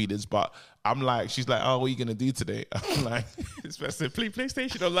some of these feelings, but I'm like, she's like, oh, what are you gonna do today? I'm like, It's best to play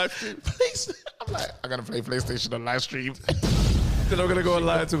PlayStation on live stream. I'm like, I'm gonna play PlayStation on live stream. Then I'm gonna go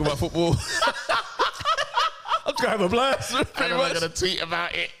online and talk about football. I'm gonna have a blast. And I'm gonna tweet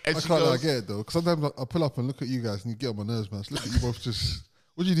about it. And I she can't goes, get it though. Because sometimes I pull up and look at you guys and you get on my nerves, man. So look at you both just.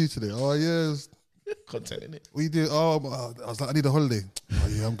 What did you do today? Oh yeah. content in it. What you do? Oh, I was like, I need a holiday. Oh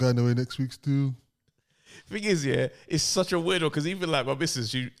yeah, I'm going away next week too. Thing is, yeah, it's such a weirdo because even like my missus,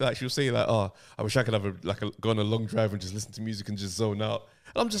 she'll say like, "Oh, I wish I could have go on a long drive and just listen to music and just zone out."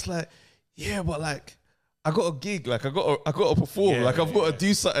 And I'm just like, yeah, but like, I got a gig, like I got to perform, Yeah, like I've got to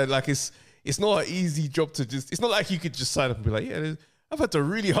do something. Like it's not an easy job to just. It's not like you could just sign up and be like, yeah, I've had to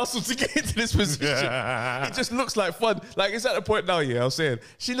really hustle to get into this position. It just looks like fun. Like it's at the point now, yeah, I'm saying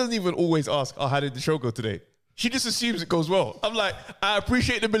she doesn't even always ask, "Oh, how did the show go today?" She just assumes it goes well. I'm like, I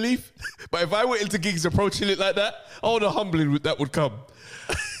appreciate the belief, but if I went into gigs approaching it like that, all the humbling that would come.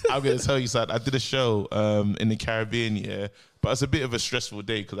 I'm going to tell you something. I did a show in the Caribbean, yeah, but it's a bit of a stressful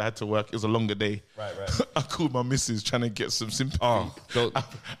day because I had to work. It was a longer day. Right. I called my missus trying to get some sympathy. Oh, don't.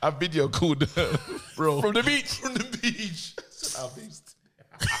 I video called her, bro. From the beach. From the beach.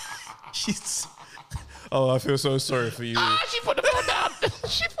 She's. Oh, I feel so sorry for you. She put the phone down.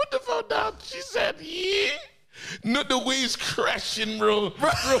 She put the phone down. She said, yeah. Not the waves crashing, bro.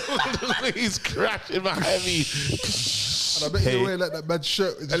 The waves crashing behind me. And I bet you're wearing like that bad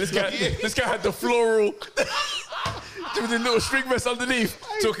shirt. And this guy had the floral with the little string vest underneath.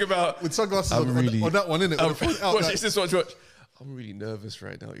 Talking about with sunglasses I'm on, really- on that one, innit? Watch. I'm really nervous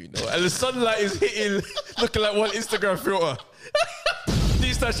right now, you know. And the sunlight is hitting, looking like one Instagram filter.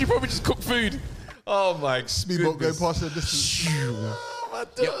 These times she probably just cooked food. Oh my Speedboat going goodness. past her distance.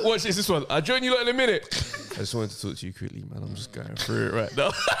 Yeah, watch this one. I'll join you lot in a minute. I just wanted to talk to you quickly, man. I'm just going through it right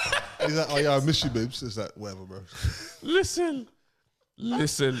now. He's like, oh yeah, I miss you, babes. It's like, whatever, bro. Listen.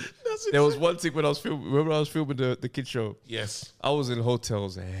 There was one thing when I was filming. Remember I was filming the kids show? Yes. I was in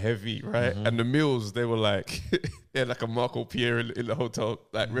hotels heavy, right? And the meals, they were like, they had like a Marco Pierre in the hotel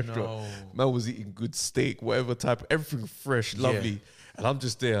restaurant. Man was eating good steak, whatever type, everything fresh, lovely. And I'm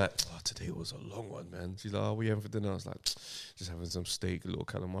just there like, oh, today was a long one, man. She's like, oh, what are you having for dinner? I was like, just having some steak, a little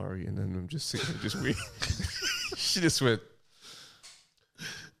calamari, and then I'm just sitting there, just waiting. She just went,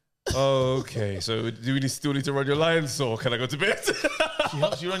 oh, okay. So do we still need to run your lines, or can I go to bed? She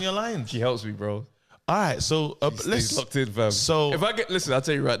helps you run your lines. She helps me, bro. All right, so Let's locked in, fam. So if I listen, I'll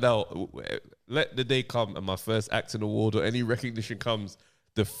tell you right now. Let the day come and my first acting award or any recognition comes.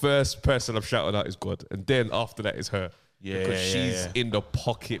 The first person I'm shouting out is God, and then after that is her. Yeah, because she's in the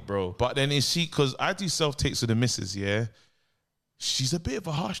pocket, bro. But then is she? Because I do self tapes with the missus. Yeah, she's a bit of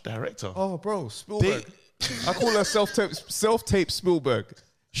a harsh director. Oh, bro, Spielberg. I call her self tape Spielberg.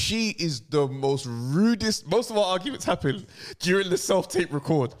 She is the most rudest. Most of our arguments happen during the self-tape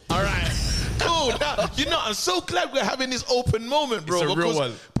record. All right. Cool. Now, I'm so glad we're having this open moment, bro. It's a real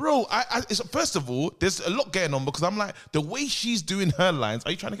one. Bro, first of all, there's a lot going on because I'm like, the way she's doing her lines,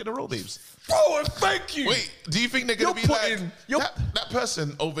 are you trying to get a role, babes? Bro, thank you. Wait, do you think they're going to be that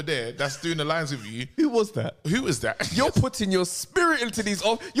person over there that's doing the lines with you? Who was that? Who is that? You're putting your spirit into these.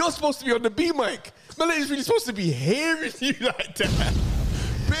 You're supposed to be on the B mic. My lady's really supposed to be hearing you like that.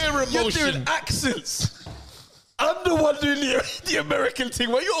 Bare emotion. You're doing accents. I'm the one doing the American thing.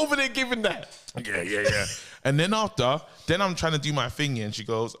 Why are you over there giving that? Yeah. And then I'm trying to do my thing here, and she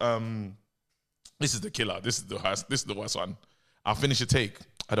goes, this is the killer. This is the worst one. I'll finish a take.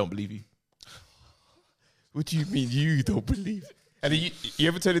 I don't believe you. What do you mean you don't believe? And then you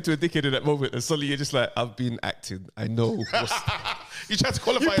ever turn into a dickhead in that moment, and suddenly you're just like, I've been acting. I know. You tried to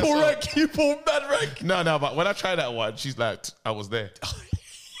qualify you yourself. You pull mad rank. No, but when I tried that one, she's like, I was there.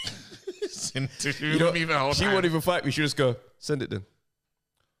 She won't even fight me. She'll just go, send it then.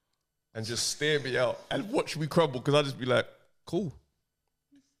 And just stare me out and watch me crumble, because I'll just be like, cool.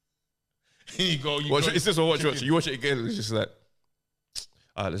 Here you go. It's this one, watch. You watch it again, and it's just like,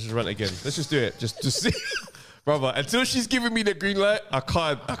 all right, let's just run it again. Let's just do it. Just see. Brother, until she's giving me the green light, I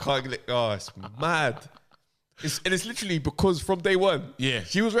can't get it. Oh, it's mad. It's literally because from day one,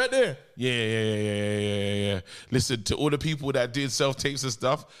 she was right there. Yeah. Listen, to all the people that did self-tapes and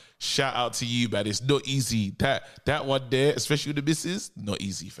stuff, shout out to you, man. It's not easy. That one there, especially with the misses, not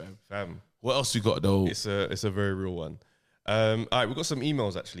easy, fam. What else you got, though? It's a very real one. All right, we've got some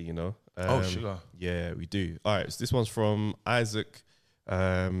emails, actually, sugar. Yeah, we do. All right, so this one's from Isaac.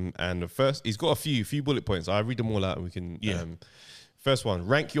 And the first, he's got a few bullet points. I'll read them all out and we can... First one,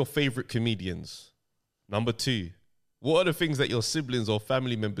 rank your favorite comedians. Number 2, what are the things that your siblings or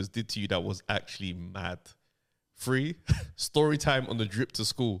family members did to you that was actually mad? 3, story time on the drip to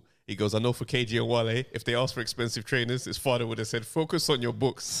school. He goes, I know for KG and Wale, if they asked for expensive trainers, his father would have said, focus on your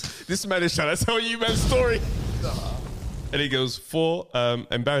books. This man is trying to tell you man's story. And he goes, 4,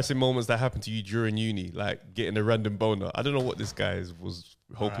 embarrassing moments that happened to you during uni, like getting a random boner. I don't know what this guy was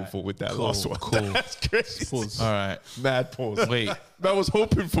hoping for with that last one. Cool. That's crazy. Pause. All right. Mad pause. Wait. Man was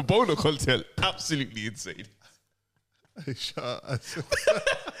hoping for boner content. Absolutely insane.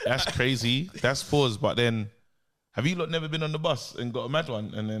 That's crazy. That's pause. But then, have you lot never been on the bus and got a mad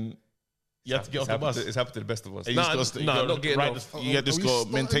one and then you have to get off the bus? It's happened to the best of us. Not getting off. You just got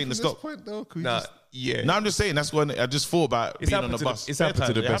to maintain the stop. No, I'm just saying, that's when I just thought about being on the bus. It's happened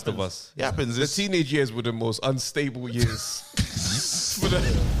to the best of us. It happens. The teenage years were the most unstable years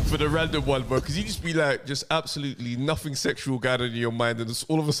for the random one, bro. Because you just be like, just absolutely nothing sexual going on in your mind, and just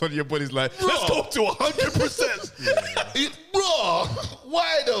all of a sudden your body's like, let's go up to 100%. Bro,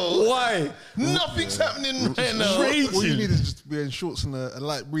 why though? Why? Nothing's happening right now. All you need is just to be in shorts and a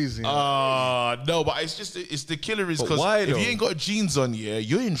light breeze. No, but it's the killer is because if you ain't got jeans on,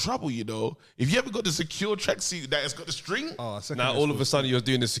 you're in trouble, If you ever got the secure tracksuit that has got the string, now all of a sudden you're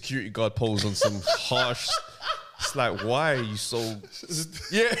doing the security guard pose on some harsh. It's like, why are you so?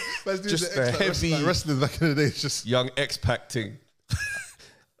 Yeah, just the heavy wrestling back in the day. It's just young X-Pac thing.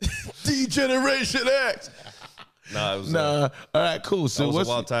 D-Generation X. All right, cool. So was a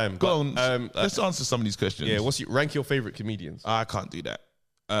wild time. Go on. Let's answer some of these questions. Yeah, rank your favorite comedians? I can't do that.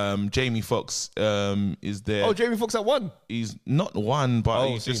 Jamie Foxx is there. Oh, Jamie Foxx at 1. He's not 1, but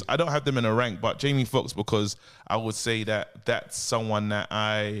he's just. I don't have them in a rank, but Jamie Foxx, because I would say that that's someone that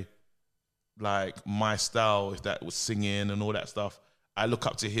I like my style. If that was singing and all that stuff, I look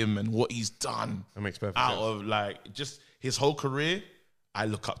up to him and what he's done. That makes perfect sense. Out of like just his whole career, I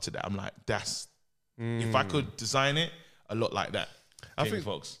look up to that. I'm like, that's. If I could design it, a lot like that. I think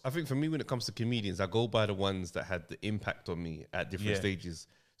for me, when it comes to comedians, I go by the ones that had the impact on me at different stages.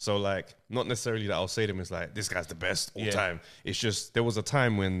 So like, not necessarily that I'll say them as like, this guy's the best all time. It's just, there was a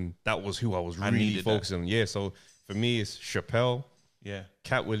time when that was who I was really focusing on. Yeah, so for me, it's Chappelle,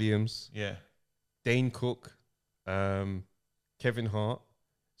 Cat Williams, Dane Cook, Kevin Hart,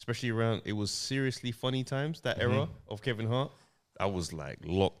 especially around, it was seriously funny times, that era of Kevin Hart. I was like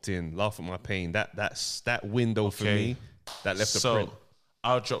locked in, laugh at my pain. That window for me, that left a print.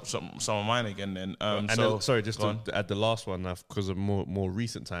 I'll drop some of mine again then. Sorry, just to add the last one, because of more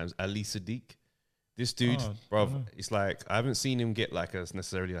recent times, Ali Sadiq. This dude, bro, it's like, I haven't seen him get like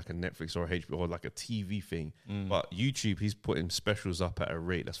necessarily like a Netflix or a HBO or like a TV thing, but YouTube, he's putting specials up at a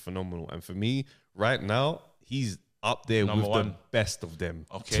rate that's phenomenal. And for me, right now, he's up there with the best of them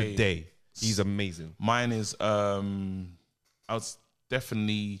today. He's amazing. Mine is, I was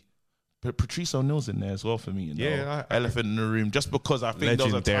definitely Patrice O'Neill's in there as well for me. Elephant in the Room, just because I think there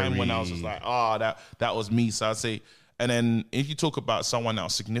was a time when I was just like, that was me. So I'd say And then if you talk about someone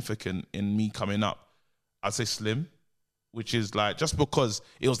else significant in me coming up, I'd say Slim, which is like, just because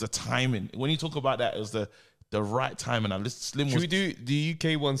it was the timing. When you talk about that, it was the right timing. And Slim was... Should we do the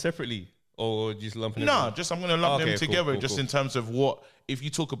UK one separately? Or just lumping No, everyone? just I'm going to lump them Cool, together cool, just cool. in terms of what, if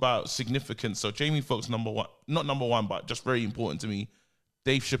you talk about significance, so Jamie Foxx, number one, not number one, but just very important to me.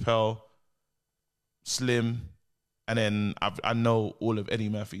 Dave Chappelle, Slim, and then I know all of Eddie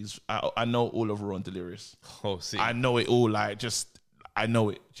Murphy's. I know all of Raw and Delirious. Oh, see. I know it all, like, just, I know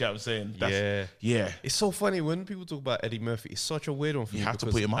it. Do you know what I'm saying? Yeah. It's so funny when people talk about Eddie Murphy. It's such a weird one for me. You have to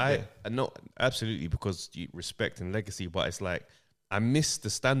because put him up there. I know, absolutely, because you respect and legacy, but it's like, I missed the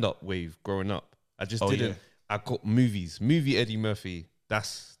stand-up wave growing up. I just didn't. Yeah. I got movie Eddie Murphy.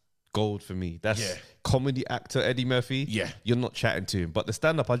 That's gold for me. That's comedy actor Eddie Murphy. Yeah. You're not chatting to him. But the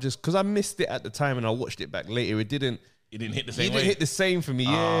stand-up, because I missed it at the time and I watched it back later, it didn't hit the same It way. didn't hit the same for me.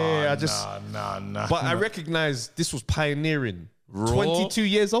 Nah. But I recognize this was pioneering. Raw? 22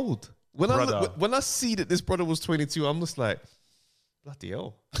 years old. When Brother. I see that this brother was 22, I'm just like, bloody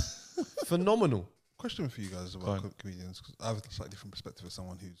hell. Phenomenal. Question for you guys about comedians, because I have a slightly different perspective as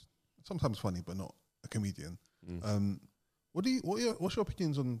someone who's sometimes funny but not a comedian. What's your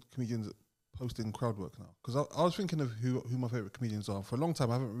opinions on comedians posting crowd work now? Because I was thinking of who my favorite comedians are. For a long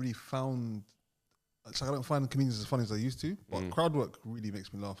time, I haven't really found. It's like I don't find comedians as funny as I used to. But crowd work really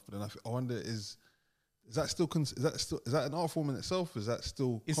makes me laugh. But then I wonder is that still is that an art form in itself? Is that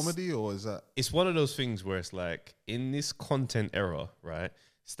still comedy, or is that? It's one of those things where it's like, in this content era, right?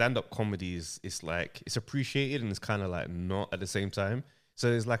 Stand-up comedy it's like, it's appreciated and it's kind of like not at the same time. So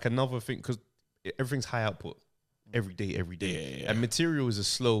there's like another thing, because everything's high output every day. And material is a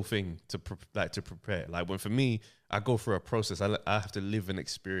slow thing to prepare. Like, when for me, I go through a process. I have to live an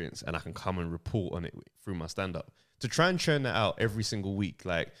experience and I can come and report on it through my stand-up. To try and churn that out every single week,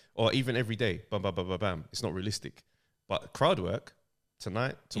 like, or even every day, bam, bam, bam, bam, bam, it's not realistic. But crowd work,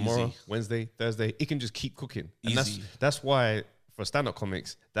 tonight, tomorrow, Easy. Wednesday, Thursday, it can just keep cooking. And Easy. that's why, for stand-up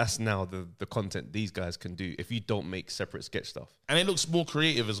comics, that's now the content these guys can do if you don't make separate sketch stuff. And it looks more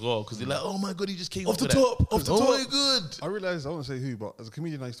creative as well, because they're like, oh my God, he just came Off the with top, that. off the Oh top. my God. I realized, I won't say who, but as a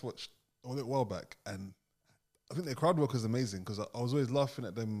comedian, I used to watch a little while back, and I think their crowd work was amazing because I was always laughing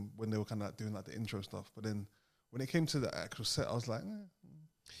at them when they were kind of like doing like the intro stuff. But then when it came to the actual set, I was like,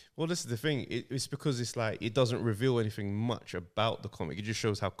 Well, this is the thing. It's because it's like, it doesn't reveal anything much about the comic. It just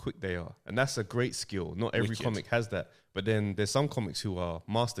shows how quick they are. And that's a great skill. Not every Wicked. comic has that. But then there's some comics who are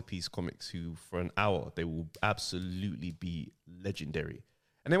masterpiece comics who, for an hour, they will absolutely be legendary.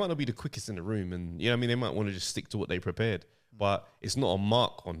 And they might not be the quickest in the room. And, you know what I mean? They might want to just stick to what they prepared. But it's not a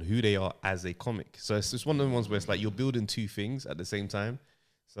mark on who they are as a comic. So it's just one of the ones where it's like you're building two things at the same time.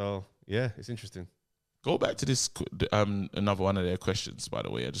 So, yeah, it's interesting. Go back to this, another one of their questions, by the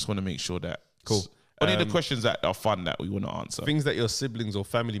way. I just want to make sure that... Cool. Only the questions that are fun that we want to answer. Things that your siblings or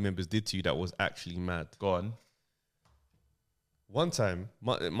family members did to you that was actually mad. Go on. One time,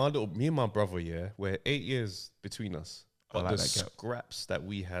 me and my brother, we're 8 years between us. But like the that gap. scraps that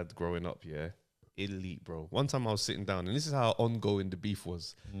we had growing up, elite, bro. One time I was sitting down, and this is how ongoing the beef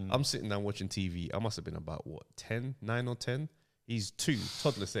was. I'm sitting down watching TV. I must have been about, 9 or 10? He's 2,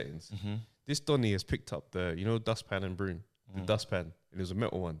 toddler settings. This Donny has picked up the, dustpan and broom. The dustpan. And it was a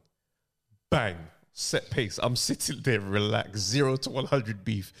metal one. Bang. Set pace. I'm sitting there relaxed. 0 to 100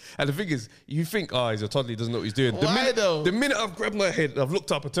 beef. And the thing is, you think, he's a toddler, he doesn't know what he's doing. Why though? The minute I've grabbed my head, I've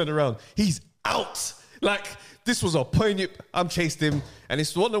looked up and turned around, he's out. Like, this was a poignant, I'm chased him. And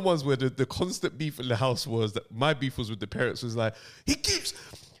it's one of the ones where the constant beef in the house was that my beef was with the parents was like,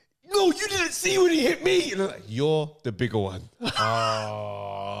 no, you didn't see when he hit me. And I'm like, you're the bigger one.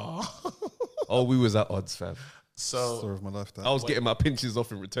 Oh, we was at odds, fam. story of my life. That I was getting my pinches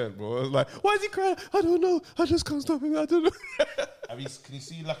off in return, bro. I was like, why is he crying? I don't know. I just can't stop him. I don't know. Can you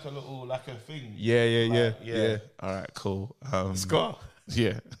see like a little, like a thing? Yeah. All right, cool. Scar.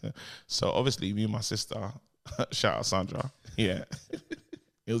 Yeah. So obviously, me and my sister, shout out Sandra. Yeah.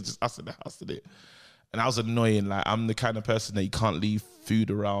 It was just us in the house today. And I was annoying. Like, I'm the kind of person that you can't leave food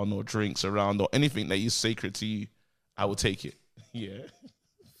around or drinks around or anything that is sacred to you. I will take it. Yeah.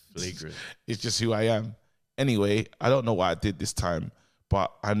 Flagrant. It's just who I am. Anyway, I don't know what I did this time,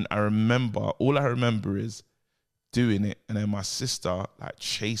 but I remember, all I remember is doing it. And then my sister like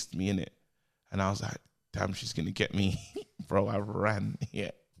chased me in it. And I was like, damn, she's going to get me. Bro, I ran.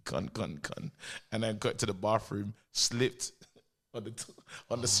 Yeah. Gun. And then got to the bathroom, slipped on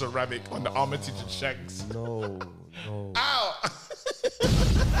the ceramic, on the Armitage and Shanks. No. Ow!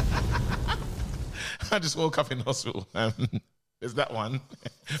 I just woke up in hospital. There's that one.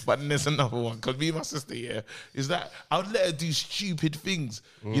 But then there's another one. Because me and my sister, is that I would let her do stupid things.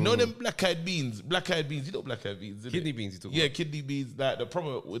 You know them black-eyed beans? Black-eyed beans. You know black-eyed beans, Kidney beans you talking Yeah, about? kidney beans. Like the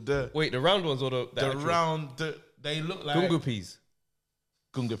problem with the... Wait, the round ones or the actual- round... they look like... Gunga peas.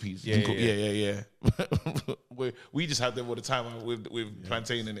 Gunga peas. Yeah. we just have them all the time with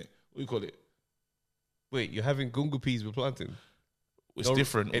plantain in it. What do you call it? Wait, you're having gunga peas with plantain? It's No,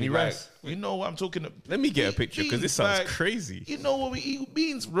 different. any We like- rice? You know what I'm talking about. Let me get a picture because this sounds like, crazy. You know what we eat with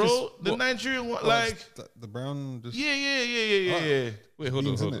beans, bro? Just The what? Nigerian one, Oh, like... it's the brown. Just, Yeah. Wait, hold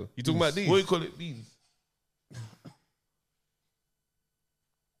Beans, on. innit? You talking about these? What do you call it? Beans.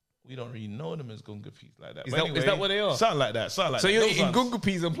 We don't really know them as gunga peas like that. Is But that what they are? Something like that. So you're Those eating ones. gunga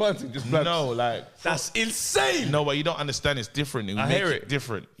peas and plantain, just black? No, like... That's insane. No, but you don't understand. It's different. It I make hear it.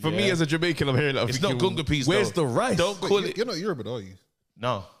 different. For me yeah? as a Jamaican, I'm hearing that. I'm It's not thinking, gunga peas, Where's though. the rice? Don't Wait, call it... you're not Yoruba, are you?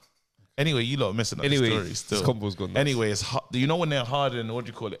 No. Anyway, you lot are messing up Anyway, the story this still. combo's gone nuts. Anyway, it's hard. You know when they're harder than what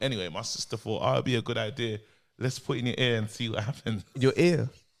do you call it? Anyway, my sister thought, oh, it'd be a good idea. Let's put it in your ear and see what happens. Your ear.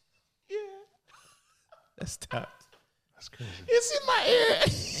 Yeah. That's tapped. That's crazy. It's in my ear.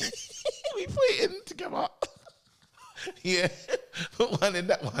 We put it in together. Yeah. Put one in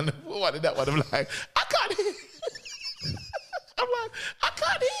that one. Put one in that one. I'm like, I can't hear. I'm like, I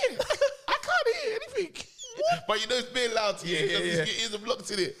can't hear. I can't hear anything. But you know it's being loud to you. Yeah, because yeah. your ears are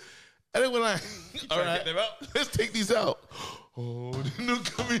blocked in it. And then we're like, all to right, get them out? let's take these out. Oh, they're not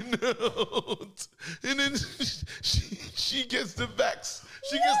coming out. And then she gets the vax.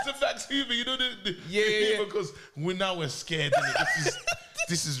 She gets the vax fever. You know the Yeah. because we're scared. Innit?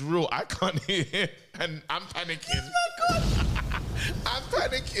 This is real. I can't hear, and I'm panicking. I'm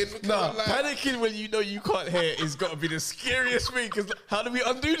panicking because Nah, I'm like, panicking when you know you can't hear is got to be the scariest thing. Because how do we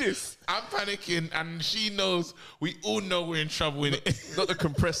undo this? I'm panicking, and she knows. We all know we're in trouble with it. Not the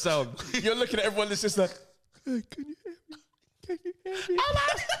compressed sound. You're looking at everyone that's just like, hey, can you hear me? Can you hear me? I'm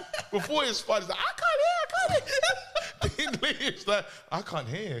like, before it's fun, it's like, I can't hear. Then later it's like, I can't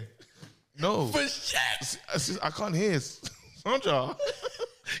hear. No. For shit. I can't hear. Sandra.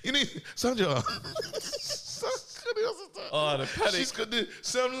 You need Sandra. Oh, the panic. She's got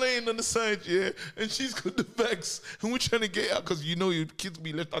so I'm laying on the side, yeah, and she's got the bags, and we're trying to get out because you know your kids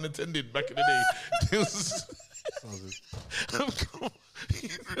be left unattended back in the day. It was-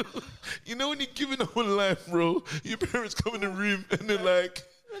 you know when you're giving up on life, bro, your parents come in the room and they're like,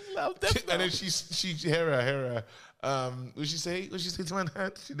 and then she hear her. What she say? What she say to my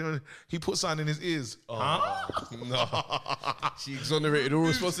dad? He put something in his ears. Huh? No. She exonerated all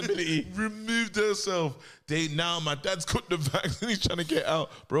responsibility. Removed herself. Now my dad's cut the vax and he's trying to get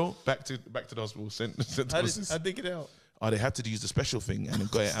out, bro. Back to the hospital. Sent to us. How'd they get it out? Oh, they had to use the special thing and then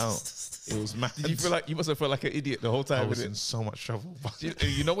got it out. It was mad. Did you feel like you must have felt like an idiot the whole I time? was With in it? so much trouble.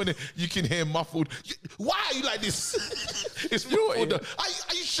 You know when you can hear muffled. Why are you like this? It's muffled.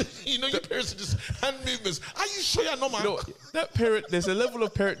 Are you sure? You know your parents are just hand movements. Are you sure you're not, man? You know, that parent, there's a level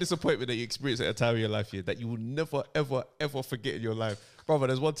of parent disappointment that you experience at a time in your life here that you will never, ever, ever forget in your life. Brother,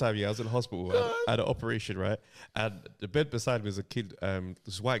 there's one time, I was in the hospital, I had an operation, right? And the bed beside me was a kid,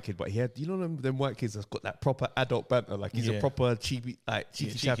 this white kid, but he had, you know them white kids that's got that proper adult banter, like he's a proper cheeky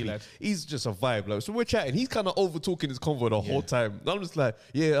chappy. lad. He's just a vibe, like, so we're chatting. He's kind of over talking his convo the whole time. And I'm just like,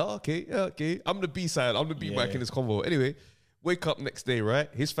 okay. I'm the B side, I'm the B back in this convo. Anyway, wake up next day, right?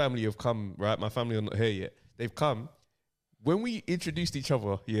 His family have come, right? My family are not here yet. They've come. When we introduced each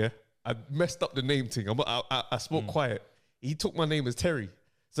other, I messed up the name thing. I spoke quiet. He took my name as Terry.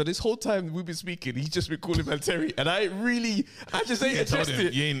 So this whole time we've been speaking, he's just been calling me Terry. And I just ain't addressed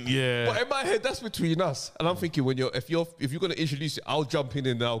it. But in my head, that's between us. And I'm thinking if you're gonna introduce it, I'll jump in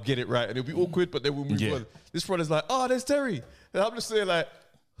and I'll get it right. And it'll be awkward, but then we'll move on. This brother's like, oh, there's Terry. And I'm just saying like,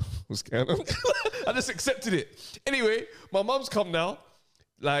 what's going on? I just accepted it. Anyway, my mum's come now.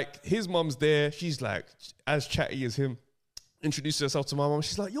 Like his mum's there. She's like as chatty as him. Introduced herself to my mum.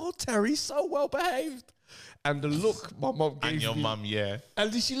 She's like, you're Terry, so well behaved. And the look my mum gave me. And your mum, yeah.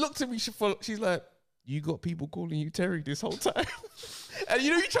 And then she looked at me, she's like, you got people calling you Terry this whole time? And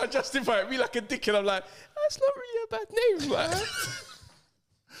you know, you try to justify me like a dick, and I'm like, that's not really a bad name. Like,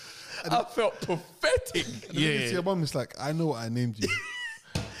 I felt pathetic. And then you see your mum, it's like, I know what I named you.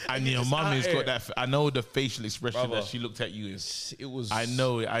 And your mum has got that. I know the facial expression Brother. that she looked at you is. It was. I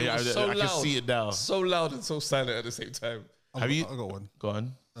know it. I can see it now. So loud and so silent at the same time. Have you? I got one. Go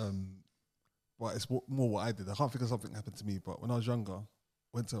on. But it's more what I did. I can't think of something happened to me, but when I was younger,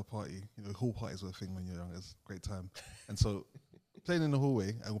 went to a party. You know, hall parties were a thing when you're young. It's a great time. And so playing in the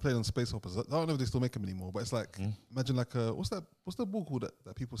hallway and we're playing on space hoppers. I don't know if they still make them anymore, but it's like, imagine like what's the ball called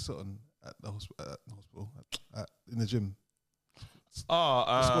that people sit on at the hospital, in the gym?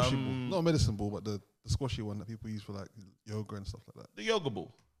 The squashy ball. Not a medicine ball, but the squashy one that people use for like yoga and stuff like that. The yoga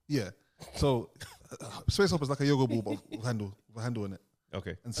ball. Yeah. So space hopper is like a yoga ball but with a handle in it.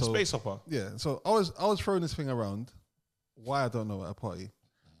 Okay. And A so space hopper. yeah. So I was throwing this thing around. Why I don't know, at a party.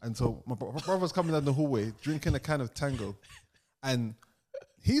 And so my brother's coming down the hallway drinking a can of Tango, and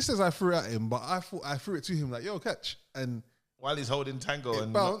he says I threw it at him, but I thought I threw it to him like, yo, catch. And While he's holding Tango it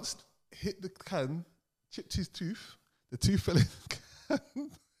and bounced, hit the can, chipped his tooth. The tooth fell in the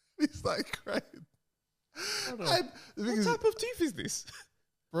can. He started crying. And the thing What is, type of tooth is this?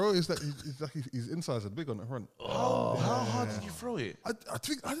 bro, it's like his insides are big on the front. how hard did you throw it? I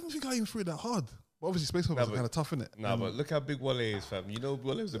didn't think I even threw it that hard. But obviously, space hoppers are kind of tough, innit? Nah, but look how big Wale is, fam. You know,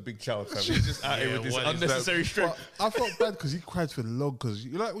 Wale was a big child, fam. He's just out here with this Wale is unnecessary strength. But I felt bad because he cried for long. Because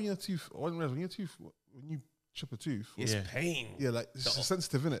you like when you chip a tooth, It's pain. yeah, like it's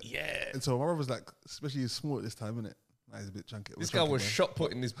sensitive, innit? Yeah. And so my brother was like, especially he's small at this time, innit? Nah, he's a bit chunky. This guy was shot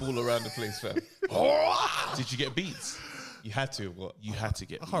putting this ball around the place, fam. Did you get beats? You had to. What? You had to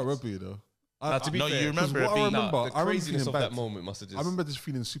get I beats. can't remember you though. To be No, fair, you remember 'cause it what I being... remember- the I remember craziness of feeling that bad. moment must have just. I remember just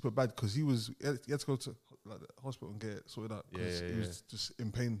feeling super bad because he had to go to like the hospital and get it sorted out because he was just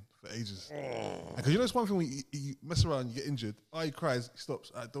in pain for ages. Because you know, it's one thing when you mess around, you get injured. He cries, he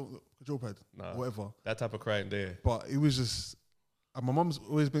stops. I don't look, jaw pad, whatever. that type of crying there. But it was just. And my mum's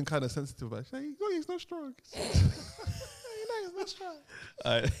always been kind of sensitive about it. She's like, he's not strong. He's not strong.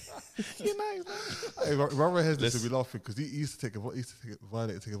 You know he's not strong. Robert has this to be laughing because he used to take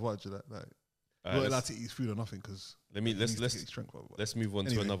violate and take advantage of that. Like, not allowed to eat his food or nothing because let's move on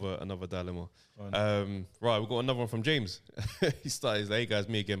Anyway. to another dilemma. Right, we've got another one from James. He started. He's like, hey guys,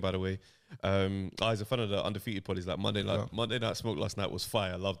 me again, by the way. He's a fan of the Undefeated pod. He's like, Monday Night Smoke last night was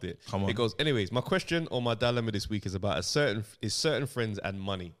fire. I loved it. Come on. He goes, anyways, my question or my dilemma this week is about certain friends and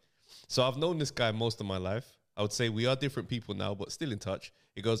money. So I've known this guy most of my life. I would say we are different people now, but still in touch.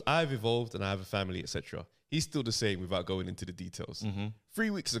 He goes, I've evolved and I have a family, etc. He's still the same without going into the details. 3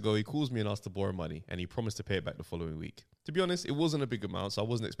 weeks ago, he calls me and asks to borrow money, and he promised to pay it back the following week. To be honest, it wasn't a big amount, so I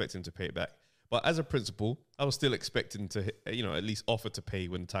wasn't expecting him to pay it back. But as a principal, I was still expecting to, at least offer to pay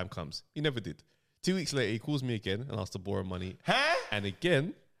when the time comes. He never did. 2 weeks later, he calls me again and asks to borrow money. And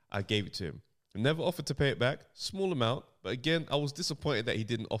again, I gave it to him. I never offered to pay it back, small amount, but again, I was disappointed that he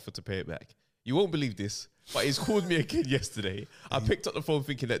didn't offer to pay it back. You won't believe this, but he's called me again yesterday. I picked up the phone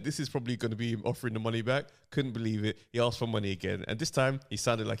thinking that this is probably going to be him offering the money back. Couldn't believe it. He asked for money again. And this time, he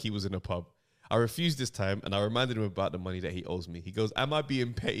sounded like he was in a pub. I refused this time, and I reminded him about the money that he owes me. He goes, am I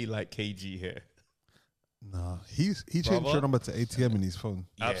being petty like KG here? Nah, he changed your number to ATM in his phone.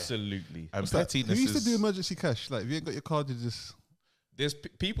 Yeah. Absolutely. And What's that? pettiness Who used to do is... emergency cash? Like, if you ain't got your card, you just... There's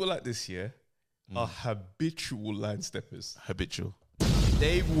people like this here are habitual line steppers. Habitual.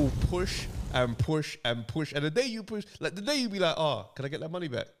 They will push and push and push. And the day you push, like the day you be like, can I get that money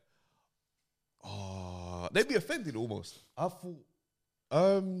back? They'd be offended almost. I thought,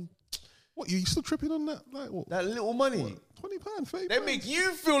 What, you still tripping on that? Like, what? that little money. £20, £30? They make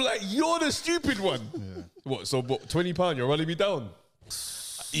you feel like you're the stupid one. What? So what? £20? You're running me down.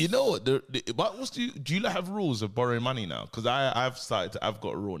 You know what? Do you have rules of borrowing money now? Because I've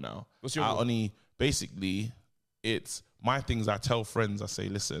got a rule now. What's your rule? Basically, it's my things. I tell friends, I say,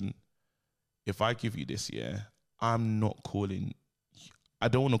 listen, if I give you this, I'm not calling. I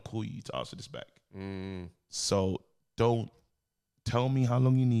don't want to call you to ask for this back. So don't tell me how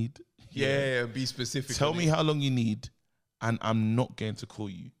long you need. Yeah, be specific. Tell me how long you need, and I'm not going to call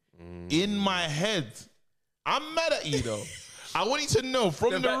you. In my head, I'm mad at you though. I want you to know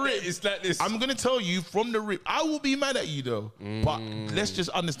from the rip. It's like this. I'm gonna tell you from the rip. I will be mad at you though. But let's just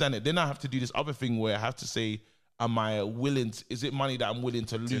understand it. Then I have to do this other thing where I have to say, am I willing? Is it money that I'm willing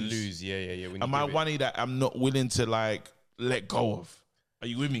to lose? To lose, yeah. Am I money that I'm not willing to like let go of? Are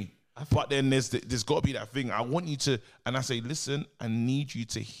you with me? But then there's got to be that thing. I want you to, and I say, listen, I need you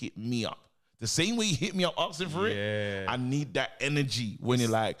to hit me up. The same way you hit me up asking for it, I need that energy when you're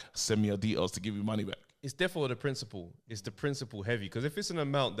like, send me your details to give you money back. It's definitely the principle. It's the principle heavy. Because if it's an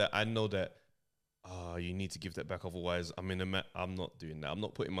amount that I know that, you need to give that back, otherwise I'm I'm not doing that. I'm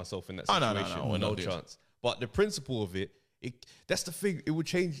not putting myself in that situation. No chance. But the principle of it, that's the thing. It would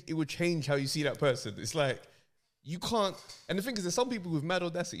change how you see that person. It's like, you can't. And the thing is, there's some people with mad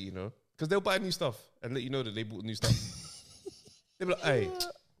audacity, because they'll buy new stuff and let you know that they bought new stuff. They'll be like, hey,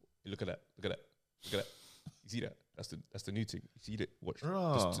 look at that. You see that? That's the new thing. You see that? Watch.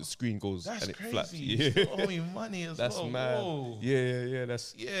 Just the screen goes That's and it crazy. flaps. You owe me money as that's well. mad. Whoa. Yeah.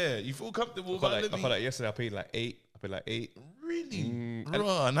 That's. Yeah, you feel comfortable I about caught that yesterday. I paid like $8. Really?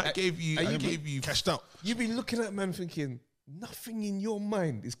 Bro, and I gave you cashed out. You be looking at man thinking, nothing in your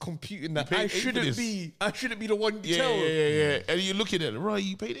mind is computing that paid I 8 for shouldn't this. be. I shouldn't be the one you Yeah, tell. yeah. And you're looking at it, right?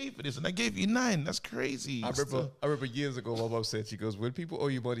 You paid 8 for this, and I gave you 9. That's crazy. I remember years ago, my mom said, she goes, when people owe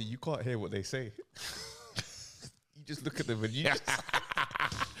you money, you can't hear what they say. You just look at them and you just...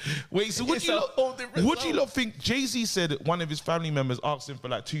 Wait, so It's a whole different what do you zone. lot think? Jay-Z said one of his family members asked him for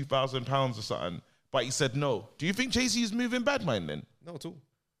like £2,000 or something, but he said no. Do you think Jay-Z is moving bad mind then? Not at all.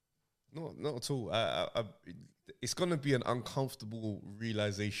 Not at all. It's going to be an uncomfortable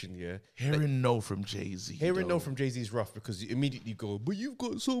realization, yeah? Hearing no from Jay-Z. Hearing no from Jay-Z is rough because you immediately go, but you've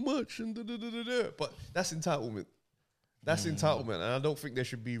got so much and da-da-da-da-da. But that's entitlement. That's entitlement. And I don't think there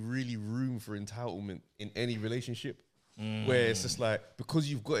should be really room for entitlement in any relationship where it's just like, because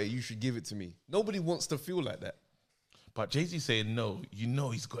you've got it, you should give it to me. Nobody wants to feel like that. But Jay-Z saying no, you know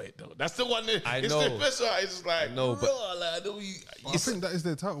he's got it though. That's the one that I it's know. the first one. It's just like, I know, but- bro, like, I know you. I think that is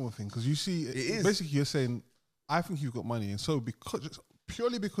the entitlement thing because you see, is. basically you're saying, I think you've got money, and so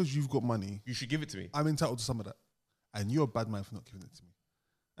purely because you've got money, You should give it to me. I'm entitled to some of that, and you're a bad man for not giving it to me.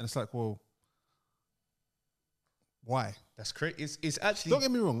 And it's like, well, why? That's crazy. It's actually... Don't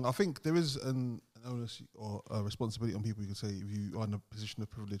get me wrong. I think there is an onus or a responsibility on people. You could say if you are in a position of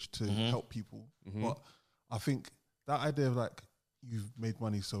privilege to help people, but I think that idea of like you've made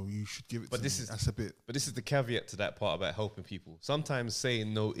money, so you should give it. But to this me, is- that's a bit. But this is the caveat to that part about helping people. Sometimes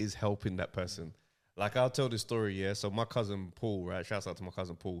saying no is helping that person. Like, I'll tell this story, yeah? So my cousin Paul, right? Shouts out to my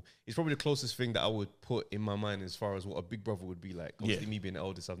cousin Paul. He's probably the closest thing that I would put in my mind as far as what a big brother would be like. Obviously, me being the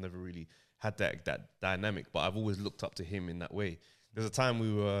oldest, I've never really had that dynamic, but I've always looked up to him in that way. There's a time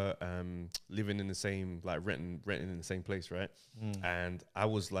we were living in the same, like renting in the same place, right? And I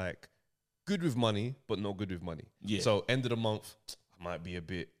was like good with money, but not good with money. Yeah. So end of the month, I might be a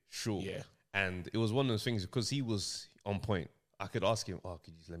bit short. Yeah. And it was one of those things because he was on point. I could ask him, oh,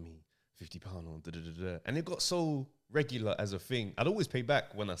 could you just lend me £50 on da-da-da-da? And it got so regular as a thing. I'd always pay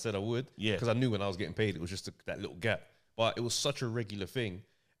back when I said I would. Yeah. Because I knew when I was getting paid, it was just that little gap. But it was such a regular thing.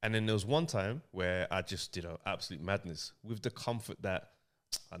 And then there was one time where I just did an absolute madness with the comfort that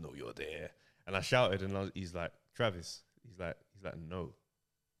I know you're there. And I shouted and he's like, Travis, he's like, no,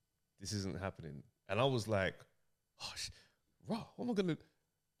 this isn't happening. And I was like, oh, raw, what am I going to...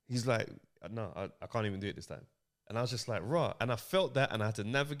 He's like, no, I can't even do it this time. And I was just like, raw. And I felt that and I had to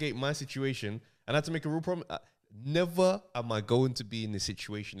navigate my situation and I had to make a real problem. Never am I going to be in this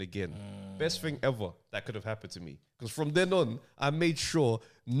situation again. Best thing ever that could have happened to me. Because from then on, I made sure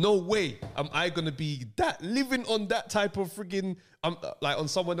no way am I going to be living on that type of friggin', like on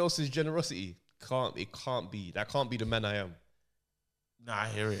someone else's generosity. It can't be. That can't be the man I am. Nah, I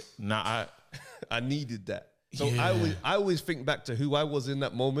hear it. Nah, I needed that. So Yeah. I always think back to who I was in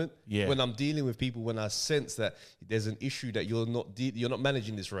that moment Yeah. when I'm dealing with people, when I sense that there's an issue that you're not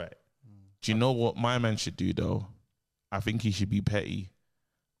managing this right. Do you know what my man should do though? I think he should be petty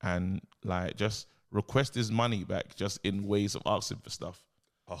and like just request his money back just in ways of asking for stuff.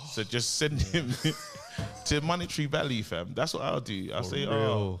 So just send him to monetary value, fam. That's what I'll do. I'll say,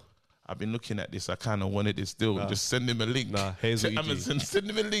 oh, I've been looking at this. I kind of wanted it still. Just send him a link. Nah, here's to what you do. Amazon. Send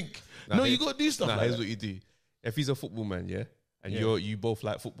him a link. Nah, no, here- you got to do stuff like here's that. what you do. If he's a football man, yeah, and you both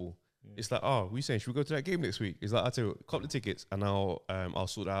like football, it's like, oh, we saying, should we go to that game next week? It's like, I'll tell you, couple of tickets, and I'll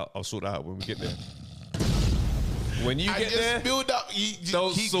sort it out when we get there. When you I get just there, build up. You just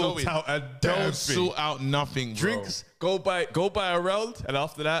don't keep sort going. out a damn Don't thing. sort out nothing, bro. Drinks, go buy a round, and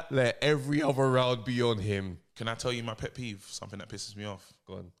after that, let every other round be on him. Can I tell you my pet peeve? Something that pisses me off.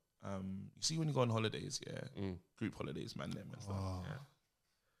 Go on. You see when you go on holidays, group holidays, man, them and stuff. Yeah.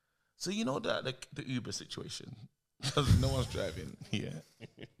 So you know that the Uber situation, because no one's driving,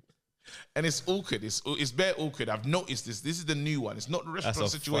 and it's awkward. It's very awkward. I've noticed this. This is the new one. It's not the restaurant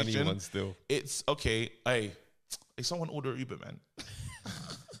That's a situation. funny one still. It's okay. Hey, someone order Uber, man.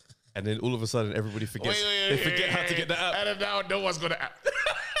 And then all of a sudden, everybody forgets. They forget how to get the app. And now no one's got the app.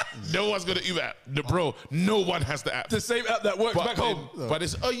 No one's got the Uber app. Bro, no one has the app. The same app that works back home. But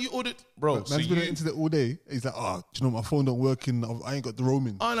it's, you ordered, bro. Man's So been on the you, internet all day. He's like, oh, do you know my phone don't work and I ain't got the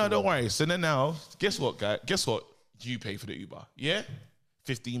roaming. oh no, don't worry. So then now, guess what, guy? Guess what? You pay for the Uber, yeah?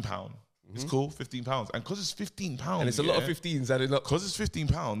 £15. It's cool, £15. And because it's £15, And it's a lot of 15s adding up. Because it's £15,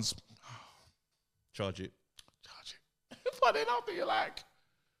 Charge it. charge it. But then after you're like,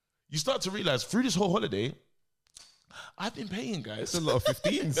 you start to realize through this whole holiday, I've been paying, guys. It's a lot of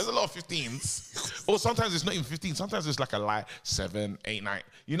 15s. There's a lot of 15s. Or sometimes it's not even 15. Sometimes it's like a lie, 7, 8, 9.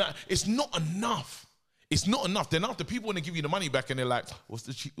 You know, it's not enough. It's not enough. Then after people want to give you the money back and they're like, what's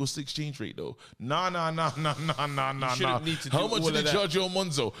the exchange rate though? Nah. shouldn't need to do How much all did they of that. charge you on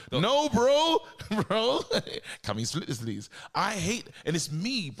Monzo? No, bro. Can we split this, please? I hate, and it's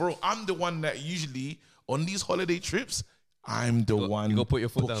me, bro. I'm the one that usually on these holiday trips, I'm the one. You go put your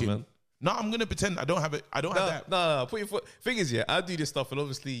foot down, booking. man. No, I'm gonna pretend I don't have it. I don't have that. No. Put your foot. Thing is, yeah, I do this stuff, and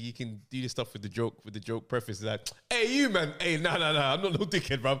obviously you can do this stuff with the joke preface, like, "Hey, you man, hey, no, I'm not no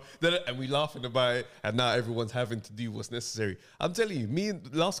dickhead, bro." And we laughing about it, and now everyone's having to do what's necessary. I'm telling you, me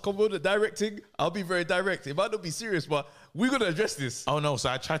and last convo, the directing, I'll be very direct. It might not be serious, but we're gonna address this. Oh no! So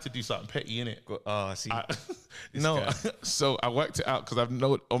I tried to do something petty in it. I see. No, so I worked it out because I've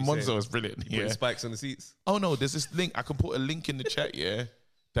known on Monzo is brilliant. Putting spikes on the seats. Oh no, there's this link. I can put a link in the chat. Yeah.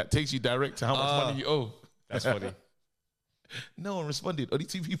 That takes you direct to how much money you owe. That's funny. No one responded. Only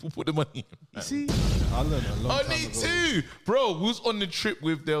 2 people put the money in. You see? I learned a long time Only ago. 2! Bro, we was on the trip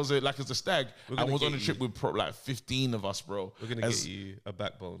with, there was a stag. gonna I was get on the trip with like 15 of us, bro. We're gonna get you a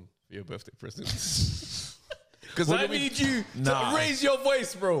backbone for your birthday present. Because What I do we- need you Nah. to raise your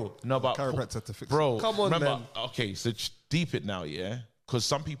voice, bro. No, but Chiropractor to fix bro, Come on, remember, man. okay, so deep it now, yeah? Because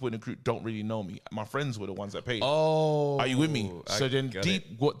some people in the group don't really know me. My friends were the ones that paid. Oh. Are you with me? I So then get deep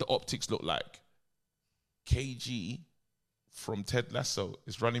it. what the optics look like. KG from Ted Lasso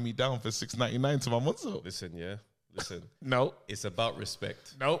is running me down for $6.99 to my Monzo. Listen. No. It's about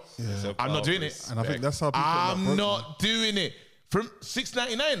respect. No. It's I'm about not doing it. And I think that's how people I'm not doing it. From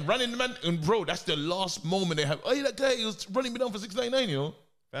 $6.99, running the man, and bro, that's the last moment they have. Oh, yeah, that guy, he was running me down for $6.99, you know?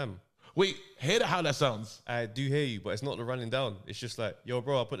 Fam, Wait, hear how that sounds. I do hear you, but it's not the running down. It's just like, yo,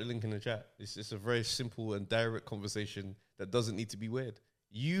 bro, I'll put the link in the chat. It's a very simple and direct conversation that doesn't need to be weird.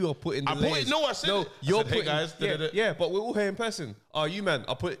 You are putting the I put layers. it. No, I said it. I You're said, hey, putting, guys, yeah, da-da-da. yeah, but we're all here in person. Oh, you man,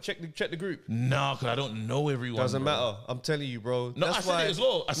 I'll put it. Check the group. No, because I don't know everyone. Doesn't bro. matter. I'm telling you, bro. No, That's I said why, it as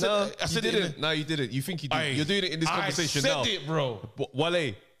well. I said you it in didn't. No, you didn't. You think you did. Aye. You're doing it in this conversation now. I said it, bro. But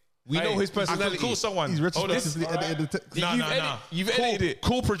Wale, we know his personality. I could call someone. He's Hold on. retrospectively edited the text. Nah. You've edited it.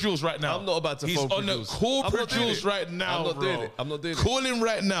 Call Produce right now. I'm not about to He's phone on the Produce. call I'm not doing Produce it. right now, I'm not bro. doing it. I'm not doing it. Call him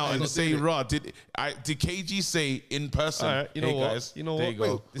right now and not say, doing it. Rod, did KG say in person? All right, you know hey what? guys, You know there what? you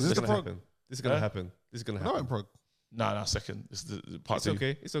go. Wait, this Was is this the gonna prog? happen. This is gonna happen. This is gonna No, happen. in prog. No, second. This is the part It's two.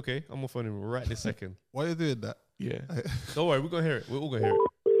 okay. It's okay. I'm gonna phone him right this second. Why are you doing that? Yeah. Don't worry. We're gonna hear it. We're all gonna hear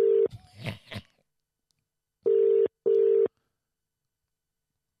it.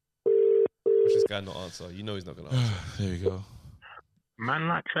 Watch this guy not answer. You know he's not gonna answer. There you go. Man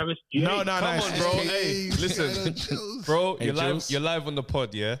like Travis J. No, Come on, bro. Hey, listen, bro. Hey, You're live. Jules. You're live on the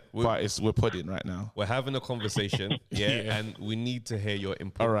pod. Yeah. We're We're pudding right now. having a conversation. Yeah, Yeah. and we need to hear your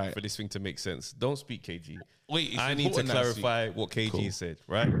input All right. for this thing to make sense. Don't speak KG. Wait, I need to clarify what KG said,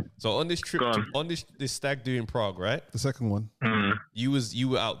 right? So on this trip, Go on. on this stag do in Prague, right? The second one. You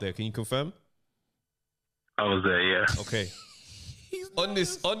were out there. Can you confirm? I was there, yeah. Okay. on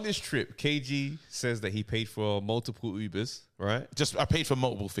this trip, KG says that he paid for multiple Ubers, right? I paid for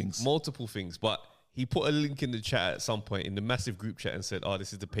multiple things. Multiple things, but he put a link in the chat at some point in the massive group chat and said, "Oh,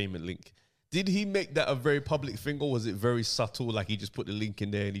 this is the payment link." Did he make that a very public thing, or was it very subtle? Like he just put the link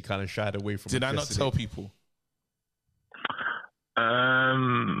in there and he kind of shied away from. Did I not addressing tell it? people?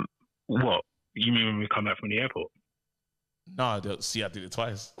 What? You mean when we come back from the airport? No, see, I did it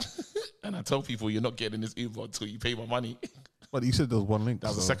twice. And I told people you're not getting this Uber until you pay my money. But you said there was one link. That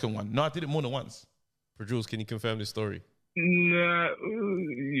was the so- second one. No, I did it more than once. Jules, can you confirm this story? Nah,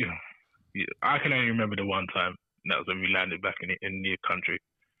 yeah. I can only remember the one time. That was when we landed back in the country.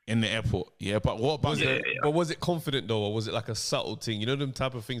 In the airport. Yeah, but what about But was it confident though, or was it like a subtle thing? You know, them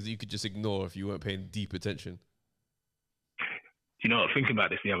type of things that you could just ignore if you weren't paying deep attention. You know, thinking about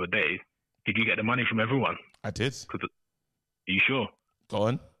this the other day, did you get the money from everyone? I did. Are you sure? Go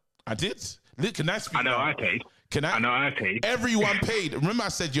on. I did. Look, can I speak? I know now? I paid. Can I? I know I paid. Everyone paid. Remember, I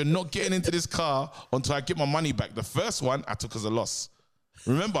said you're not getting into this car until I get my money back. The first one I took as a loss.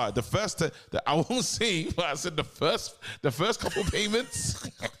 Remember, the first I won't say, but I said the first couple payments.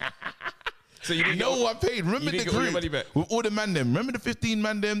 So you didn't No get, one paid. Remember you the didn't get all your group money back? with all the man them. Remember the 15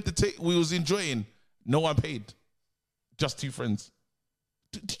 man them we was enjoying. No one paid. Just 2 friends.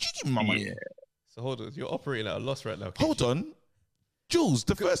 Did you give me my money? Yeah. So hold on, you're operating at a loss right now. Hold on, Jules.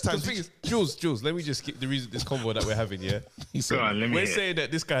 The first time. The thing is, Jules, let me just skip the reason this convo that we're having. Yeah, He said, Go on, let me we're hear. saying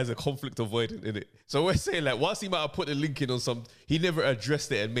that this guy's a conflict avoidant, innit? So we're saying like, whilst he might have put a link in on some, he never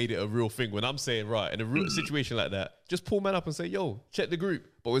addressed it and made it a real thing. When I'm saying, right, in a real situation like that, just pull man up and say, yo, check the group.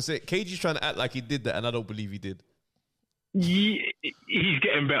 But we're saying KG's trying to act like he did that, and I don't believe he did. He's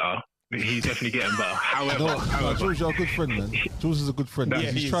getting better. He's definitely getting better. However, Jules, you're a good friend, man. Jules is a good friend. Yeah,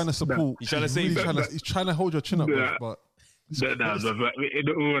 he's he is. trying to support. He's trying to save really you. he's trying to hold your chin up, Yeah. but but in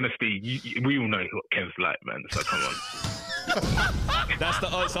all honesty, we all know what Kev's like, man. So come on. That's the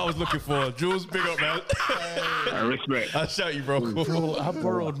answer I was looking for. Jules, big up, man. I respect. I shout you, bro. bro, I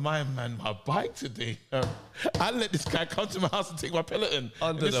borrowed my bike today. I let this guy come to my house and take my Peloton.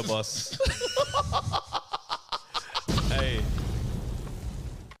 Under And the this bus. Hey, Hey.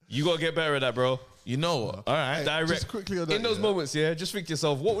 You got to get better at that, bro. You know what? All right. Direct. Just quickly on that, in those moments, yeah, just think to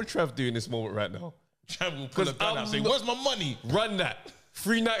yourself, what would Trav do in this moment right now? Trav will pull a gun out and say, where's my money? Run that.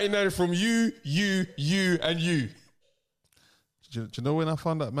 $3.99 from you, and you. Do you know when I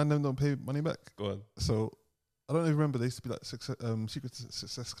found out man them don't pay money back? Go on. So I don't even remember. There used to be like secret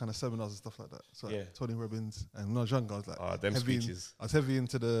success kind of seminars and stuff like that. So Yeah. Tony Robbins, and when I was younger, I was like, them heavy speeches. I was heavy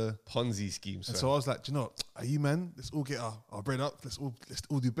into the Ponzi schemes. And fam. so I was like, do you know what? Are you man? Let's all get our bread up. Let's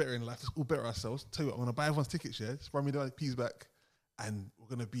all do better in life. Let's all better ourselves. Tell you what, I'm gonna buy everyone's tickets, yeah. Just run me the peas back, and we're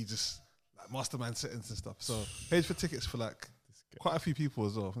gonna be just like mastermind settings and stuff. So paid for tickets for like quite a few people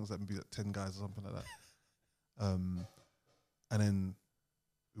as well. I think it's like maybe like 10 guys or something like that. And then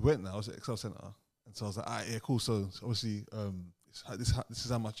we went there. I was at Excel Center, and so I was like, yeah, cool. So obviously, this is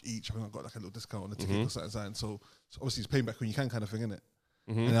how much each. I think I got like a little discount on the ticket or something. So obviously, it's paying back when you can, kind of thing, innit?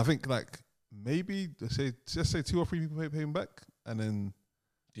 And I think like maybe let's say 2 or 3 people paying back, and then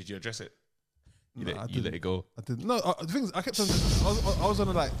Did you address it? You let it go. I didn't. No, the thing is, I kept on. I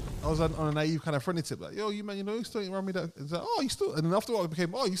was on a naive kind of friendly tip, like, yo, you man, you still ain't run me that. It's like, oh, you still. And then after a while, it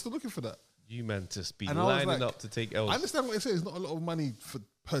became, oh, you still looking for that? You man just be And I was lining like, up to take L's. I understand what they say. It's not a lot of money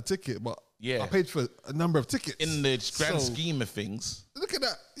per ticket, but Yeah. I paid for a number of tickets. In the grand So, scheme of things. look at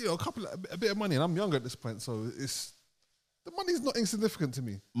that. A bit of money, and I'm younger at this point, so the money's not insignificant to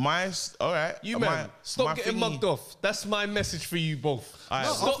me. All right. You man, stop getting thingy- mugged off. That's my message for you both. All right.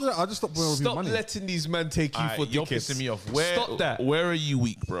 No, after that, I just stopped with Stop money. letting these men take you All right, for you're tickets. pissing me off. Stop that. Where are you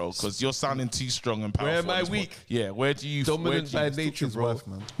weak, bro? Because you're sounding too strong and powerful. Where am I on this one. weak? Yeah, where do you... Dominant where by do you- nature, His bro. wife,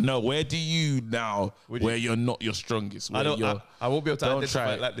 man. No, where do you now where you're not your strongest? I Where don't. you're- I won't be able to Don't identify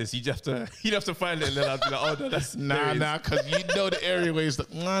try it it. like this. You'd have to find it, and then I'd be like, oh no, that's Nah, because you know the area where it's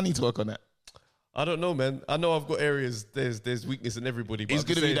like, I need to work on that. I don't know, man. I know I've got areas. There's weakness in everybody. But He's I'm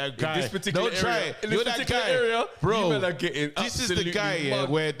just gonna be saying, that guy. In this particular Don't try area, it. in this You're that particular guy. area, Bro, you men are getting This is the absolutely guy, yeah,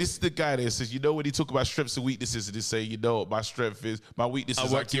 mugged. where this is the guy that says, you know, when he talk about strengths and weaknesses, and they say, you know what my strength is, my weakness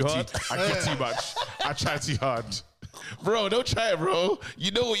is I work too hard. I give too much. I try too hard. Bro, don't try it, bro.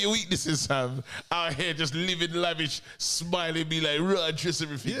 You know what your weakness is, Sam. Out here just living lavish, smiling, be like, right, dress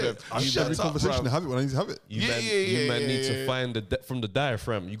everything. Yeah, man. I Shut every up, conversation bruv. I have it when I need to have it. You Yeah, man, yeah, you yeah, man yeah, need yeah. to find from the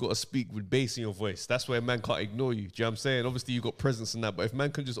diaphragm. You got to speak with bass in your voice. That's where man can't ignore you. Do you know what I'm saying? Obviously, you got presence in that, but if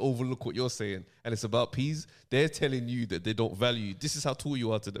man can just overlook what you're saying and it's about peas, they're telling you that they don't value you. This is how tall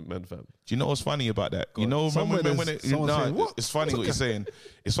you are to them, man, fam. Do you know what's funny about that? You know, Somewhere when there's someone saying, what? it's funny what you're saying.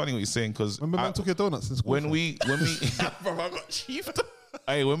 It's funny what you're saying because Remember, man took your donuts in school. when we Bro, I got chiefed.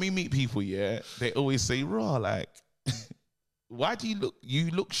 hey, when we meet people, yeah, they always say, raw, like, why do you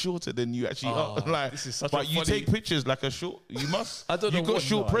look shorter than you actually are? Like, this is such but a you funny- take pictures like a short. You must. I don't you know got what-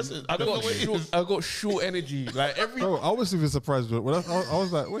 short no, presence. I don't know what it is. I got short energy. Like every. Bro, I was even surprised when I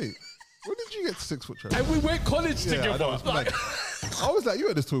was like, wait, when did you get to 6 foot, Trevor? And we went college Yeah, I together. know, Like, I was like, you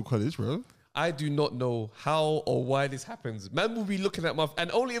at this tall college, bro. I do not know how or why this happens. Man will be looking at and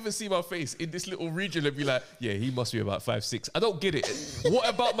only ever see my face in this little region and be like, yeah, he must be about 5'6". I don't get it. What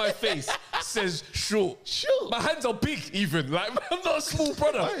about my face says short? Short. My hands are big even. Like, I'm not a small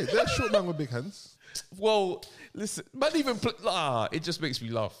brother. Hey, they're short man with big hands. Well, listen, man even, it just makes me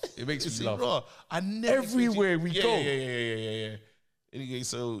laugh. It makes me See, laugh. raw. I never Everywhere we yeah, go. Yeah. Anyway,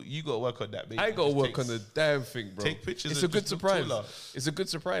 so you got to work on that, baby. I ain't got to Just work take- on the damn thing, bro. take pictures It's and a good just look surprise. taller. It's a good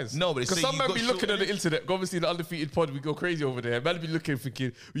surprise. No, but they because say some you man got be short looking on the energy. internet. Obviously, the undefeated pod, we go crazy over there. Man be looking,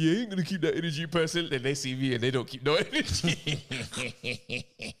 thinking, yeah, ain't gonna keep that energy person. Then they see me and they don't keep no energy.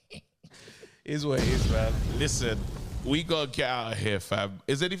 Is what it is, man. Listen, we gotta get out of here, fam.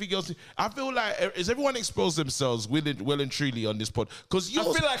 Is there anything else? I feel like is everyone exposed themselves well and truly on this pod? Because you,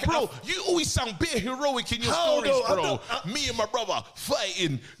 feel like bro, you always sound bit heroic in your How stories, though? I bro. don't- Me and my brother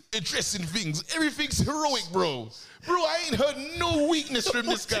fighting, addressing things. Everything's heroic, bro. Bro, I ain't heard no weakness from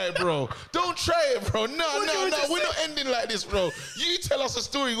this guy, bro. Don't try it, bro. No, we're not ending like this, bro. You tell us a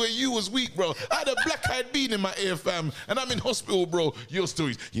story where you was weak, bro. I had a black-eyed bean in my ear, fam, and I'm in hospital, bro. Your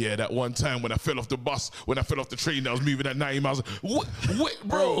stories. Yeah, that one time when I fell off the bus, when I fell off the train, I was moving at 90 miles. What,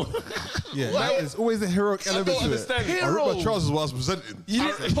 bro? Yeah, there's always a heroic element don't to understand. it. I ripped my trousers while I was presenting.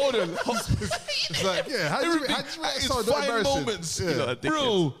 Hold on. It's like, yeah, how did you It's so fine embarrassing? moments. Yeah.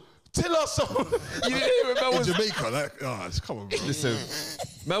 Bro, tell us something. You didn't hear In about Jamaica, like, come on, bro. Listen,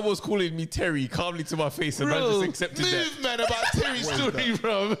 Man was calling me Terry calmly to my face, and man just accepted that. Man, about Terry's story,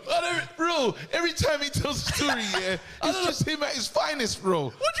 bro. Bro, every time he tells a story, yeah, it's just him at his finest, bro.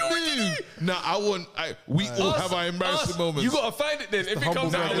 What do you mean? Nah, we all have our embarrassing moments. You gotta find it then. If it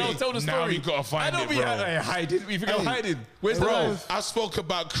comes out, I'll tell the story. Now you gotta find it, bro. I hiding. You think I'm hiding? Where's the Bro, life? I spoke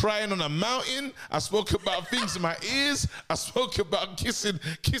about crying on a mountain. I spoke about things in my ears. I spoke about kissing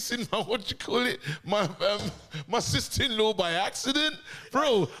my sister-in-law by accident.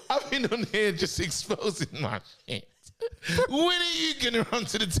 Bro, I've been on here just exposing my shit. When are you gonna run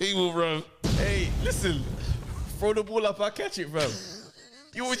to the table, bro? Hey, listen. Throw the ball up, I'll catch it, bro.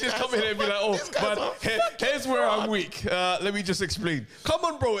 You would just come in here and be like, oh, man, here's where I'm weak. Let me just explain. Come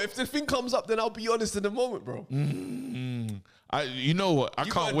on, bro. If the thing comes up, then I'll be honest in the moment, bro. You know what? I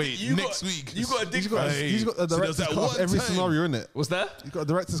can't wait. Next week. You got a dick He's got the director's cut of every scenario, innit? What's that? He's got a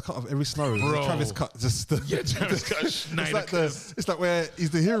director's cut of every scenario. Bro. Travis cut. Travis cut. It's like where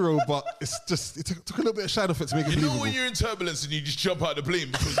he's the hero, but it took a little bit of shine off it to make it You know believable. when you're in turbulence and you just jump out the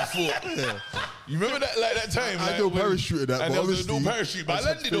plane because you thought. You remember that time? I do parachute that, and but there was no obviously, parachute, but I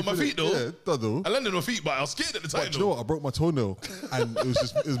landed on my feet though. Yeah, done though. I landed on my feet, but I was scared at the time. But you know what? I broke my toenail, and it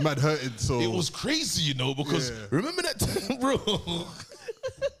was mad hurting. So It was crazy, you know, because remember that time, bro? This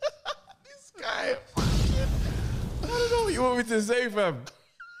guy. I don't know what you want me to say, fam.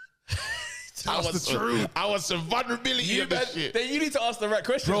 I was a vulnerability of this shit. Then you need to ask the right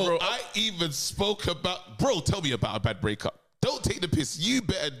question, bro. I even spoke about... Bro, tell me about a bad breakup. Don't take the piss. You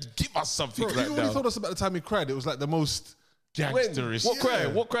better give us something bro, right you now. only told us about the time he cried. It was like the most Gangsterish. What cry?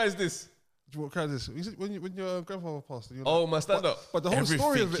 What cry is this? What cried this? When your grandfather passed. Oh, my stand-up. But the whole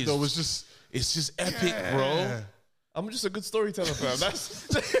story of Everything it though was just... It's just epic, bro. I'm just a good storyteller, fam.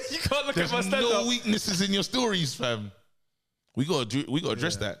 You can't look There's at my stand-up. no weaknesses in your stories, fam. We gotta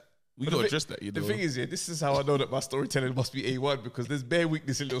address that. We gotta address that. You know? The thing is, this is how I know that my storytelling must be A1 because there's bare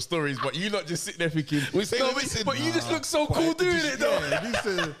weakness in your stories, but you not just sitting there thinking, but you just look so cool doing it,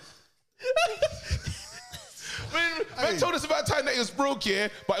 though. Man told us about a time that he was broke, yeah,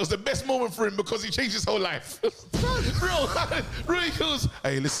 but it was the best moment for him because he changed his whole life. Bro, he goes,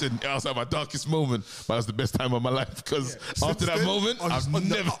 hey, listen, I was at my darkest moment, but it was the best time of my life because after that moment, I've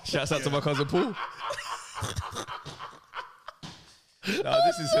never... Shouts out to my cousin Paul. No,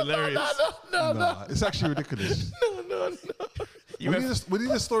 this is hilarious. No, it's actually ridiculous. No. We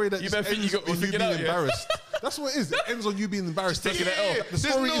need a story that just think you ends got me on you being figured out, yeah? embarrassed. That's what it is. It ends on you being embarrassed. Taking it off. The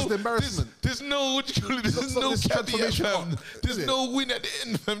story is the embarrassment. There's no, what you call it, there's not no this caveat, transformation fam. arc, There's is it? no win at the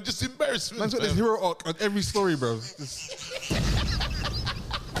end, fam. Just embarrassment. Man's got this fam. hero arc on every story, bro.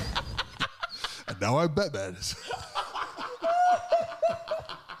 And now I'm Batman.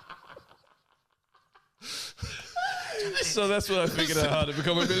 So that's when I figured out how to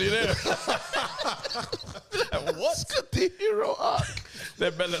become a millionaire. What's got the hero arc?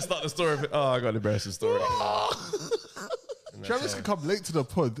 Then man, let's start the story. I got an embarrassing story. Travis can come late to the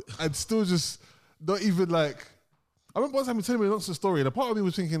pod and still just not even like. I remember one time he telling me the story, and a part of me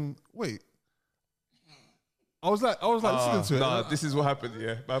was thinking, wait. I was like listening to it. Nah, this is what happened,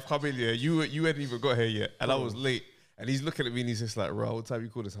 yeah. I've come in, yeah. You hadn't even got here yet, and I was late. And he's looking at me and he's just like, "Bro, what time you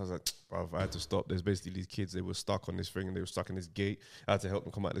called us?" I was like, "Bro, I had to stop. There's basically these kids, they were stuck on this thing and they were stuck in this gate. I had to help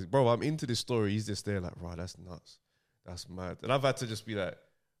them come out. Bro, I'm into this story. He's just there like, bro, that's nuts. That's mad." And I've had to just be like,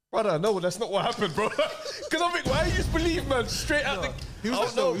 brother, no, that's not what happened, bro. Because I'm like, why you just believe, man? Straight out the... He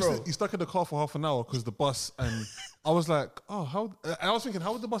was like, he's stuck in the car for half an hour because the bus, and I was like, oh, how? And I was thinking,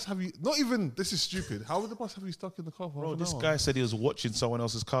 how would the bus have you? Not even, this is stupid. How would the bus have you stuck in the car for half an hour? This guy said he was watching someone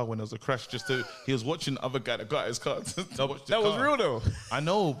else's car when there was a crash. He was watching the other guy that got his car. That was real though. I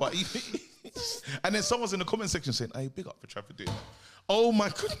know, but and then someone's in the comment section saying, "Hey, big up for Trafford doing that." Oh my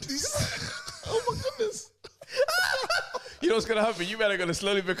goodness! Oh my goodness! You know what's gonna happen? You men are gonna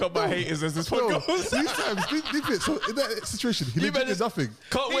slowly become my haters as this one goes. These times, deep it. So in that situation, he legit did nothing.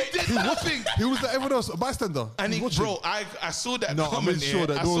 Can't wait. He did nothing. He was like everyone else, a bystander. And He was watching. I saw that No, I comment. made sure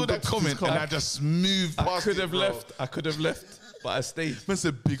that I no saw one that got to his comment car. and I just moved past I could have bro. left. I could have left, but I stayed. Man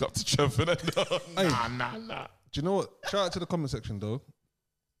said, "Big up to Trafford." Hey. Nah. Do you know what? Shout out to the comment section though.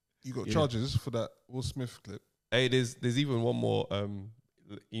 You got charges for that Will Smith clip. Hey, there's even one more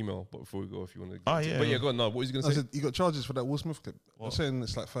email, but before we go, if you want to. Yeah. But yeah, go on. No, what was you I gonna say? said you got charges for that Will Smith clip. I'm saying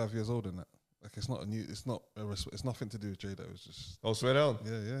it's like 5 years old and that. Like it's not a new. It's not. It's nothing to do with Jada. It was just. Oh, swear down.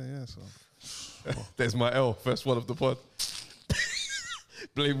 Yeah. So There's my L. First one of the pod.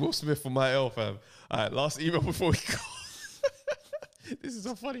 Blame Will Smith for my L, fam. All right, last email before we go. This is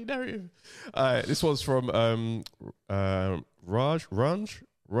a funny narrative. All right, this one's from Ranj.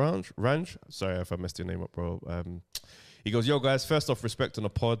 Sorry if I messed your name up, bro. He goes, yo, guys, first off, respect on the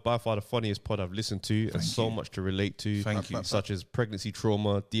pod. By far the funniest pod I've listened to and so much to relate to. Thank you. Such as pregnancy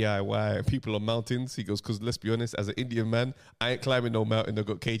trauma, DIY, people on mountains. He goes, because let's be honest, as an Indian man, I ain't climbing no mountain. I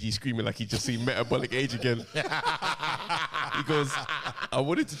got KG screaming like he just seen metabolic age again. He goes, I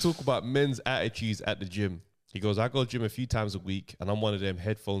wanted to talk about men's attitudes at the gym. He goes, I go to gym a few times a week and I'm one of them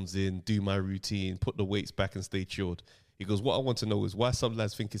headphones in, do my routine, put the weights back and stay chilled. He goes, what I want to know is why some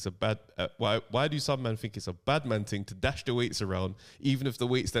lads think it's a bad, why do some men think it's a bad man thing to dash the weights around, even if the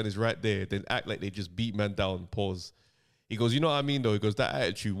weight stand is right there, then act like they just beat man down, pause. He goes, you know what I mean though? He goes, that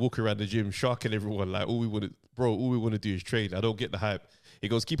attitude, walk around the gym, sharking everyone, like all we want to do is trade. I don't get the hype. He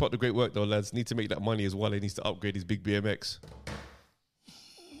goes, keep up the great work though, lads. Need to make that money as well. He needs to upgrade his big BMX.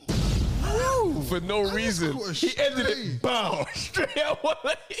 For no reason. He ended it, bow, straight out.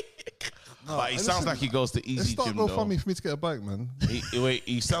 No, but he sounds like he goes to easy gym though. Let's start GoFundMe for me to get a bike, man.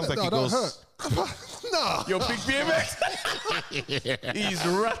 He sounds like he goes. No. Your big BMX. He's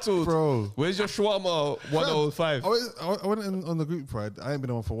rattled. Bro. Where's your shawarma 105? I went in on the group ride. I ain't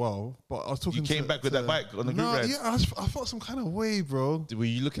been on for a while, but I was talking. You came back with that bike on the group ride? Yeah, I felt some kind of way, bro. Were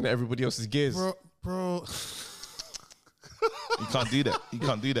you looking at everybody else's gears? Bro. You can't do that. You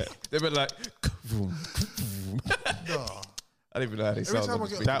can't do that. They were like, No. I don't even know how they sound. time I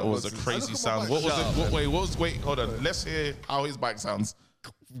get- That was a crazy sound. What was it? Wait, hold on. Let's hear how his bike sounds.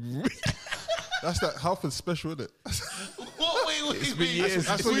 That's that Halford special, isn't it? It's been years.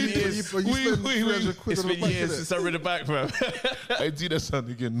 That's what you do when you spend 300 quid It's on a been bike, years innit? since I read it back, fam. I do that sound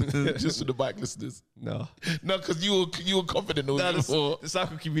again, just for the bike listeners. No. No, because you were confident on it before. The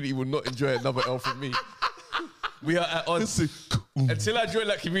cycle community will not enjoy another L from me. We are at odds. Until I join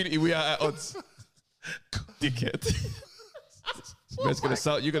that community, we are at odds. Dickhead.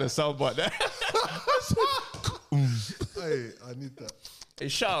 You're gonna sound like that. Hey, I need that. Hey,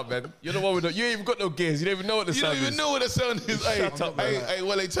 shut up, man. You're the one with you ain't even got no gears. You don't even know what the You sound don't is. even know what the sound is. Shut up, man. Hey,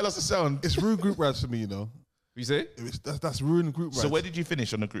 Wale, tell us the sound. It's ruined group rides for me, you know. You say? That's ruined group rides. So where did you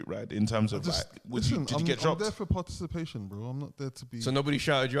finish on the group ride in terms of like? Did you get dropped? I'm there for participation, bro. I'm not there to be. So nobody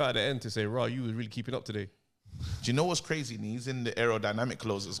shouted you out at the end to say, "Raw, you was really keeping up today." Do you know what's crazy? He's in the aerodynamic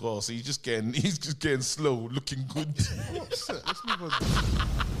clothes as well, so he's just getting slow, looking good. I'm upset. Let's move on.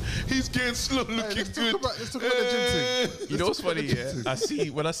 He's getting slow, looking Let's good. talk about the gym thing. You know what's funny? Let's Yeah, talk about the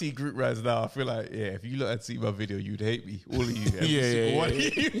gym when I see group rides now, I feel like if you lot had seen my video, you'd hate me, all of you. Every Yeah, single yeah, one yeah.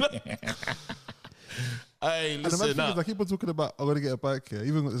 of you. Hey, And the listen, mad thing is, I keep on talking about I'm gonna get a bike here.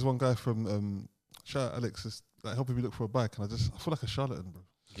 Even there's one guy from shout out Alex is like helping me look for a bike, and I feel like a charlatan, bro.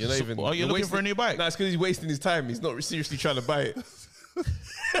 You're not even. are you you're looking for a new bike? No, it's because he's wasting his time. He's not seriously trying to buy it.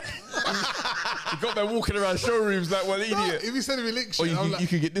 He got man walking around showrooms like one idiot. If he sent me links, Or I'm you like,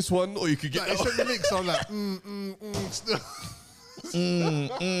 could get this one, or you could get he that sent one. me links. I'm like, still.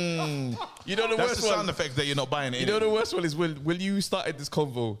 You know the that's worst the one. sound effect that you're not buying it. You know the worst one is when you started this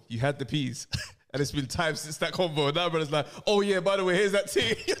convo, you had the peas. And it's been time since that convo. And now brother's like, oh yeah, by the way, here's that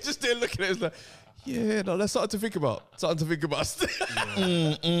tea. You're just there looking at it. It's like, yeah, no, that's something to think about. Something to think about.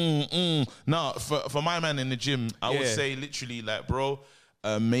 No, for my man in the gym, I would Yeah. say literally like, bro,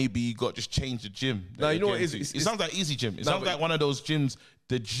 maybe you got to just change the gym. that No, you you're know what getting it is? to. It sounds like easy gym. It No, sounds but- like one of those gyms.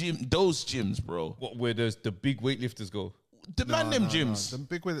 Those gyms, bro. What, where there's the big weightlifters go. The man them gyms. Them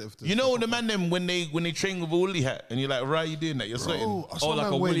big with it. You know the man them when they train with a woolly hat and you're like, right, you doing that? You're sweating. Oh,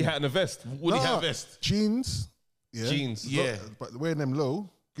 like a woolly hat and a vest. Woolly hat vest. jeans, yeah, Jeans. Yeah. but wearing them low,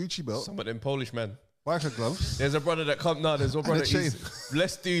 Gucci belt, Some of them Polish man. biker gloves. There's a brother that come now. There's one brother. a chain. He's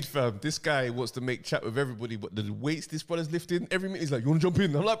blessed dude, fam. This guy wants to make chat with everybody, but the weights this brother's lifting, every minute he's like, "You want to jump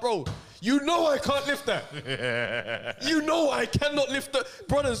in?" I'm like, "Bro, you know I can't lift that. You know I cannot lift that."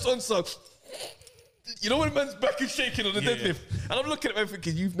 Brothers on some. You know when a man's back is shaking on the deadlift, and I'm looking at him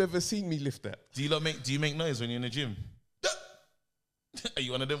thinking, "You've never seen me lift that." Do you make noise when you're in the gym? Are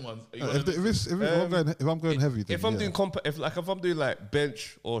you one of them ones? Are you one If of them? I'm going heavy, then If I'm yeah. doing if I'm doing like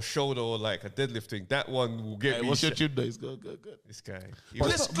bench or shoulder or like a deadlifting, that one will get Hey, me. what's your gym noise? Go. This guy. But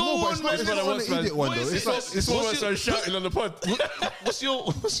Let's it's not- go no, but on, it's man. not- it's not What's an idiot one what though. is It's it? like This one started shouting on the pod. What's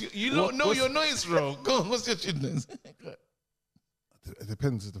your you don't know your noise, bro. Go on, what's your gym noise? it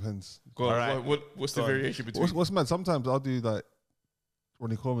depends. It depends. Go on, All right. what's the Go on. variation between? What's mad? Sometimes I'll do like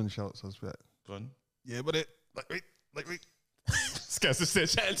Ronnie Coleman shouts. I was like, Go on. yeah, but it like me. This guy's just there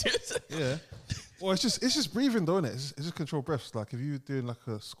chatting to us. Yeah. Well, it's just breathing, though, innit? It's just control breaths. Like if you're doing like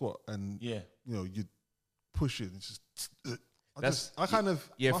a squat and Yeah. you know you push it, it's just. That's- I kind of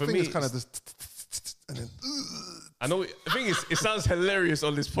yeah, My for thing me, is kind of just and then. I know. The thing is, it sounds hilarious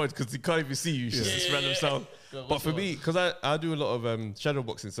on this pod because you can't even see you. It's just this random sound. But for me, because I do a lot of shadow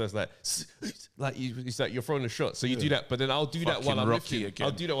boxing, so it's like it's like you're throwing a shot. So you do that, but then I'll do that while Fucking I'm Rocky lifting. again.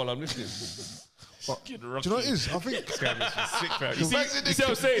 I'll do that while I'm lifting. But, do you know what it is? I think This guy makes me sick, fam. You Man's see what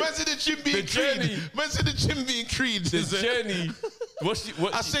I'm saying? Man's in the gym being journey. Creed. Man's in the gym being Creed. The journey.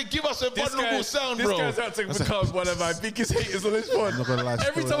 I said, give us a vulnerable sound, this bro. This guy's out to become one of my biggest haters on this pod. I'm not gonna lie.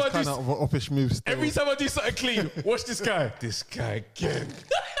 Every time I do, kind of an offish move. Still. every time I do something clean, watch this guy. This guy again.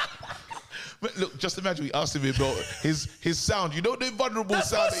 But look, just imagine we asked him about his sound. You know the vulnerable That's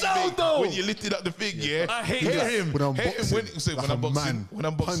sound my that you sound, make though. when you lifted up the thing, yeah? I hate Hear that. him. When I'm Hear him boxing, when I'm like a boxing. man. When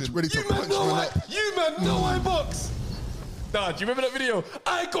I'm boxing. Punch, ready to You man punch know man I, up. you man know I box. Nah, do you remember that video?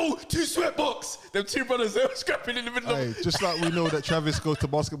 I go to Sweatbox. Them two brothers, they were scrapping in the middle Hey, of... just like we know that Travis goes to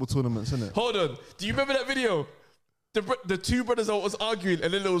basketball tournaments, innit? Hold on. Do you remember that video? The two brothers that was arguing,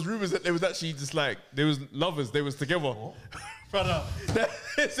 and then there was rumors that they was actually just like, they was lovers, they was together. Brother,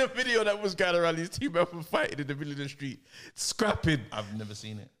 there's a video that was going around. These two men were fighting in the middle of the street, scrapping. I've never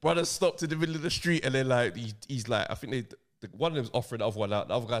seen it. Brother stopped in the middle of the street, and then like he's like, I think one of them's offering the other one out.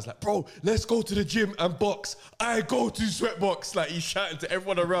 The other guy's like, bro, let's go to the gym and box. I go to Sweatbox. Like he's shouting to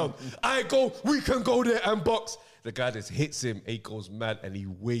everyone around. We can go there and box. The guy just hits him. He goes mad and he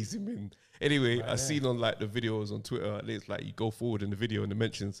weighs him in. Anyway, I seen on like the videos on Twitter, at least like you go forward in the video in the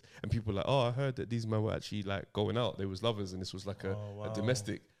mentions, and people are like, oh, I heard that these men were actually like going out. They was lovers, and this was like a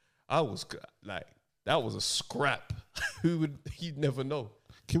domestic. I was like, that was a scrap. You'd never know.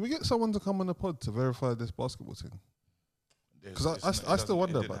 Can we get someone to come on the pod to verify this basketball thing? Because I still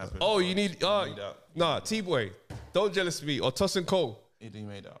wonder about that. Oh, you need nah, T-Boy, don't jealous me or Toss and Cole. It didn't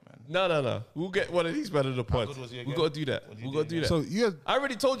made out, man. No. We'll get one of these men on the pod. good was he We again? gotta do that. We gotta do that. So you had, I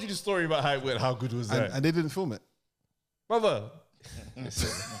already told you the story about how it went. How good was that, and they didn't film it. brother?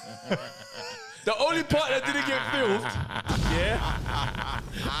 The only part that didn't get filmed, yeah.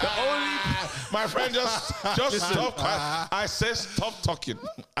 The only, My friend, just stop. I said stop talking.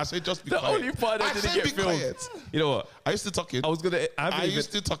 I said just be the quiet. only part that I didn't said get be filmed. quiet. You know what? I used to talking. I was gonna. I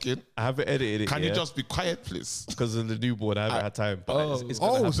used to talking. haven't edited it. Can you just be quiet, please? because of the newborn? I haven't had time. But it's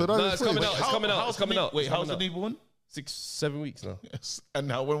gonna Oh, happen. so that No, is it's coming free. out. It's coming out. It's coming out. Wait, It's how's coming the out. newborn? 6-7 weeks now. Yes. And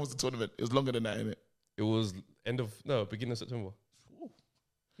now, when was the tournament? It was longer than that, innit? It was beginning of September.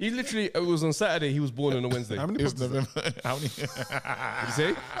 He literally, it was on Saturday. He was born on a Wednesday. How many It was pods is that? November. How many? You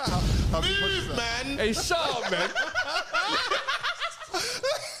say? How many pods is Move, that? man. Hey, shut up, man.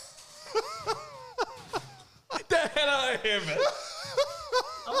 Get the hell out of here, man.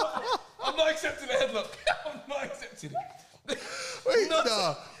 I'm not accepting the headlock. I'm not accepting it. Wait,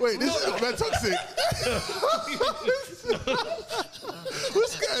 nah. Wait, this is not man toxic.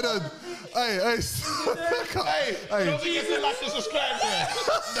 What's going on? Hey. Hey, don't forget to like and subscribe there.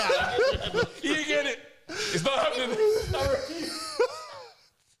 You didn't get it. It's not happening.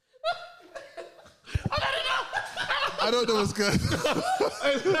 I don't know what's going on.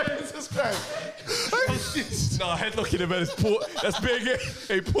 Subscribe. Nah, headlocking the man is poor. That's big.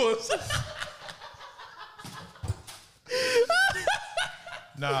 Hey, pause.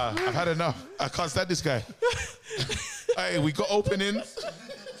 Nah, I've had enough. I can't stand this guy. Hey, we got openings.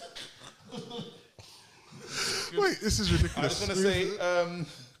 Wait, this is I ridiculous. was gonna say,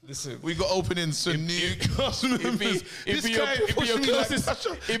 Listen, we got openings soon. New cast members. it'd be your closest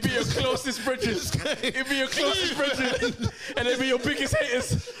brethren. It'd be your closest brethren. And they'd be your biggest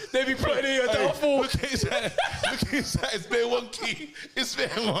haters. They'd be plotting in your downfall. Look at his hat. It's bare wonky. It's bare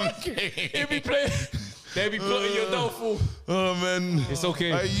wonky. They'd be playing. They'd be plotting your downfall. Oh man, It's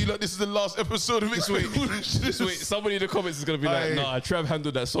okay. Hey, you lot, this is the last episode of Mixed Week. Sweet. Somebody in the comments is gonna be like, Aye. "Nah, Trav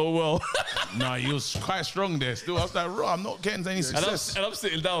handled that so well." Nah, he was quite strong there. Still, I was like, bro, I'm not getting any and success. I'm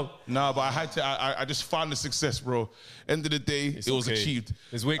sitting down. Nah, but I had to. I just found the success, bro. End of the day, it was okay. achieved.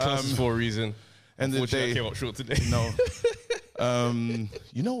 There's weight classes for a reason. End of the Unfortunately, I day, came up short today. no.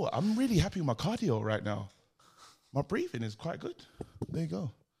 You know what? I'm really happy with my cardio right now. My breathing is quite good. There you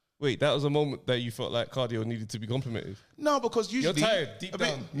go. Wait, that was a moment that you felt like cardio needed to be complimented. No, because You're usually tired deep a bit-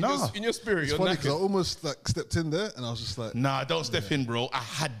 down. Nah, In your spirit, It's you're funny because I knackered. almost like stepped in there and I was just like, nah, don't step in, bro. I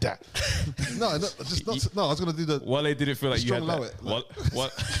had that. no, I was gonna do the. Wale didn't feel like you had Strong that. low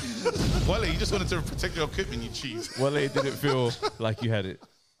it, Well, you just wanted to protect your equipment, you cheese. Wale didn't feel like you had it.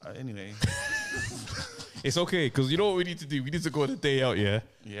 Anyway, It's okay, because you know what we need to do? We need to go on a day out, yeah?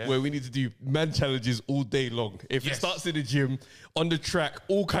 Yeah. Where we need to do man challenges all day long. If it Yes. starts in the gym, on the track,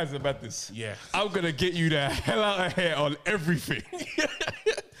 all kinds of madness. Yeah. I'm going to get you the hell out of here on everything.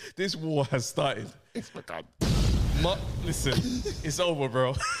 This war has started. Listen, it's over,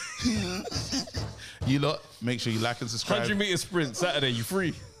 bro. you lot, make sure you like and subscribe. 100-meter sprint, Saturday, you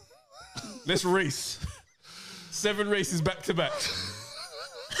free. Let's race. 7 races back to back.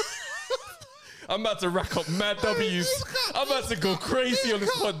 I'm about to rack up mad W's. I'm about to go crazy on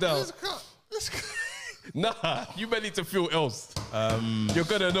this pod now. Nah, you may need to feel else. You're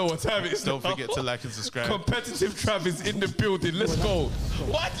gonna know what time it is. Don't forget to like and subscribe. Competitive Trav is in the building. Let's go.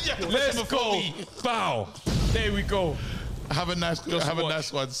 What? Let's go. Bow. There we go. Have a nice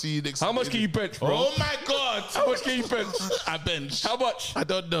one. See you next. How much can you bench, bro? Oh my God! How much can you bench? I bench. How much? I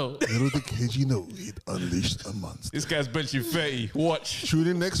don't know. Little did KG know he'd unleashed a monster. This guy's benching 30. Watch. Tune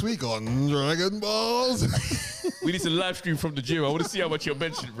in next week on Dragon Balls. We need to live stream from the gym. I want to see how much you're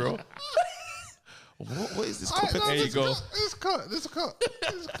benching, bro. What is this? There you go. It's cut.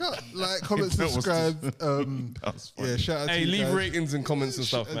 Like, comment, subscribe. Yeah, shout out to Hey, you leave guys. ratings and comments and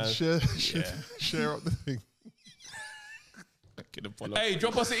stuff, man. Share up the thing. Hey,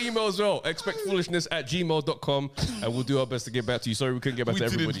 drop us an email as well. expectfoolishness@gmail.com and we'll do our best to get back to you. Sorry we couldn't get back to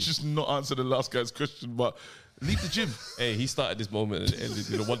everybody. We didn't just not answer the last guy's question, but leave the gym. Hey, he started this moment and ended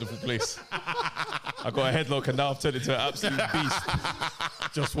in a wonderful place. I got a headlock and now I've turned into an absolute beast.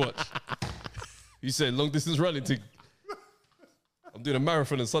 Just watch. You said long distance running thing. I'm doing a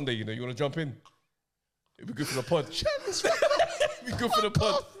marathon on Sunday, you know. You want to jump in? It'd be good for the pod. It'd be good for the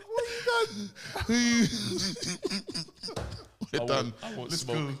pod. We're done. I want Let's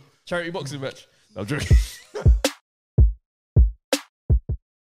smoke. go. Charity boxing match. No, I'm joking.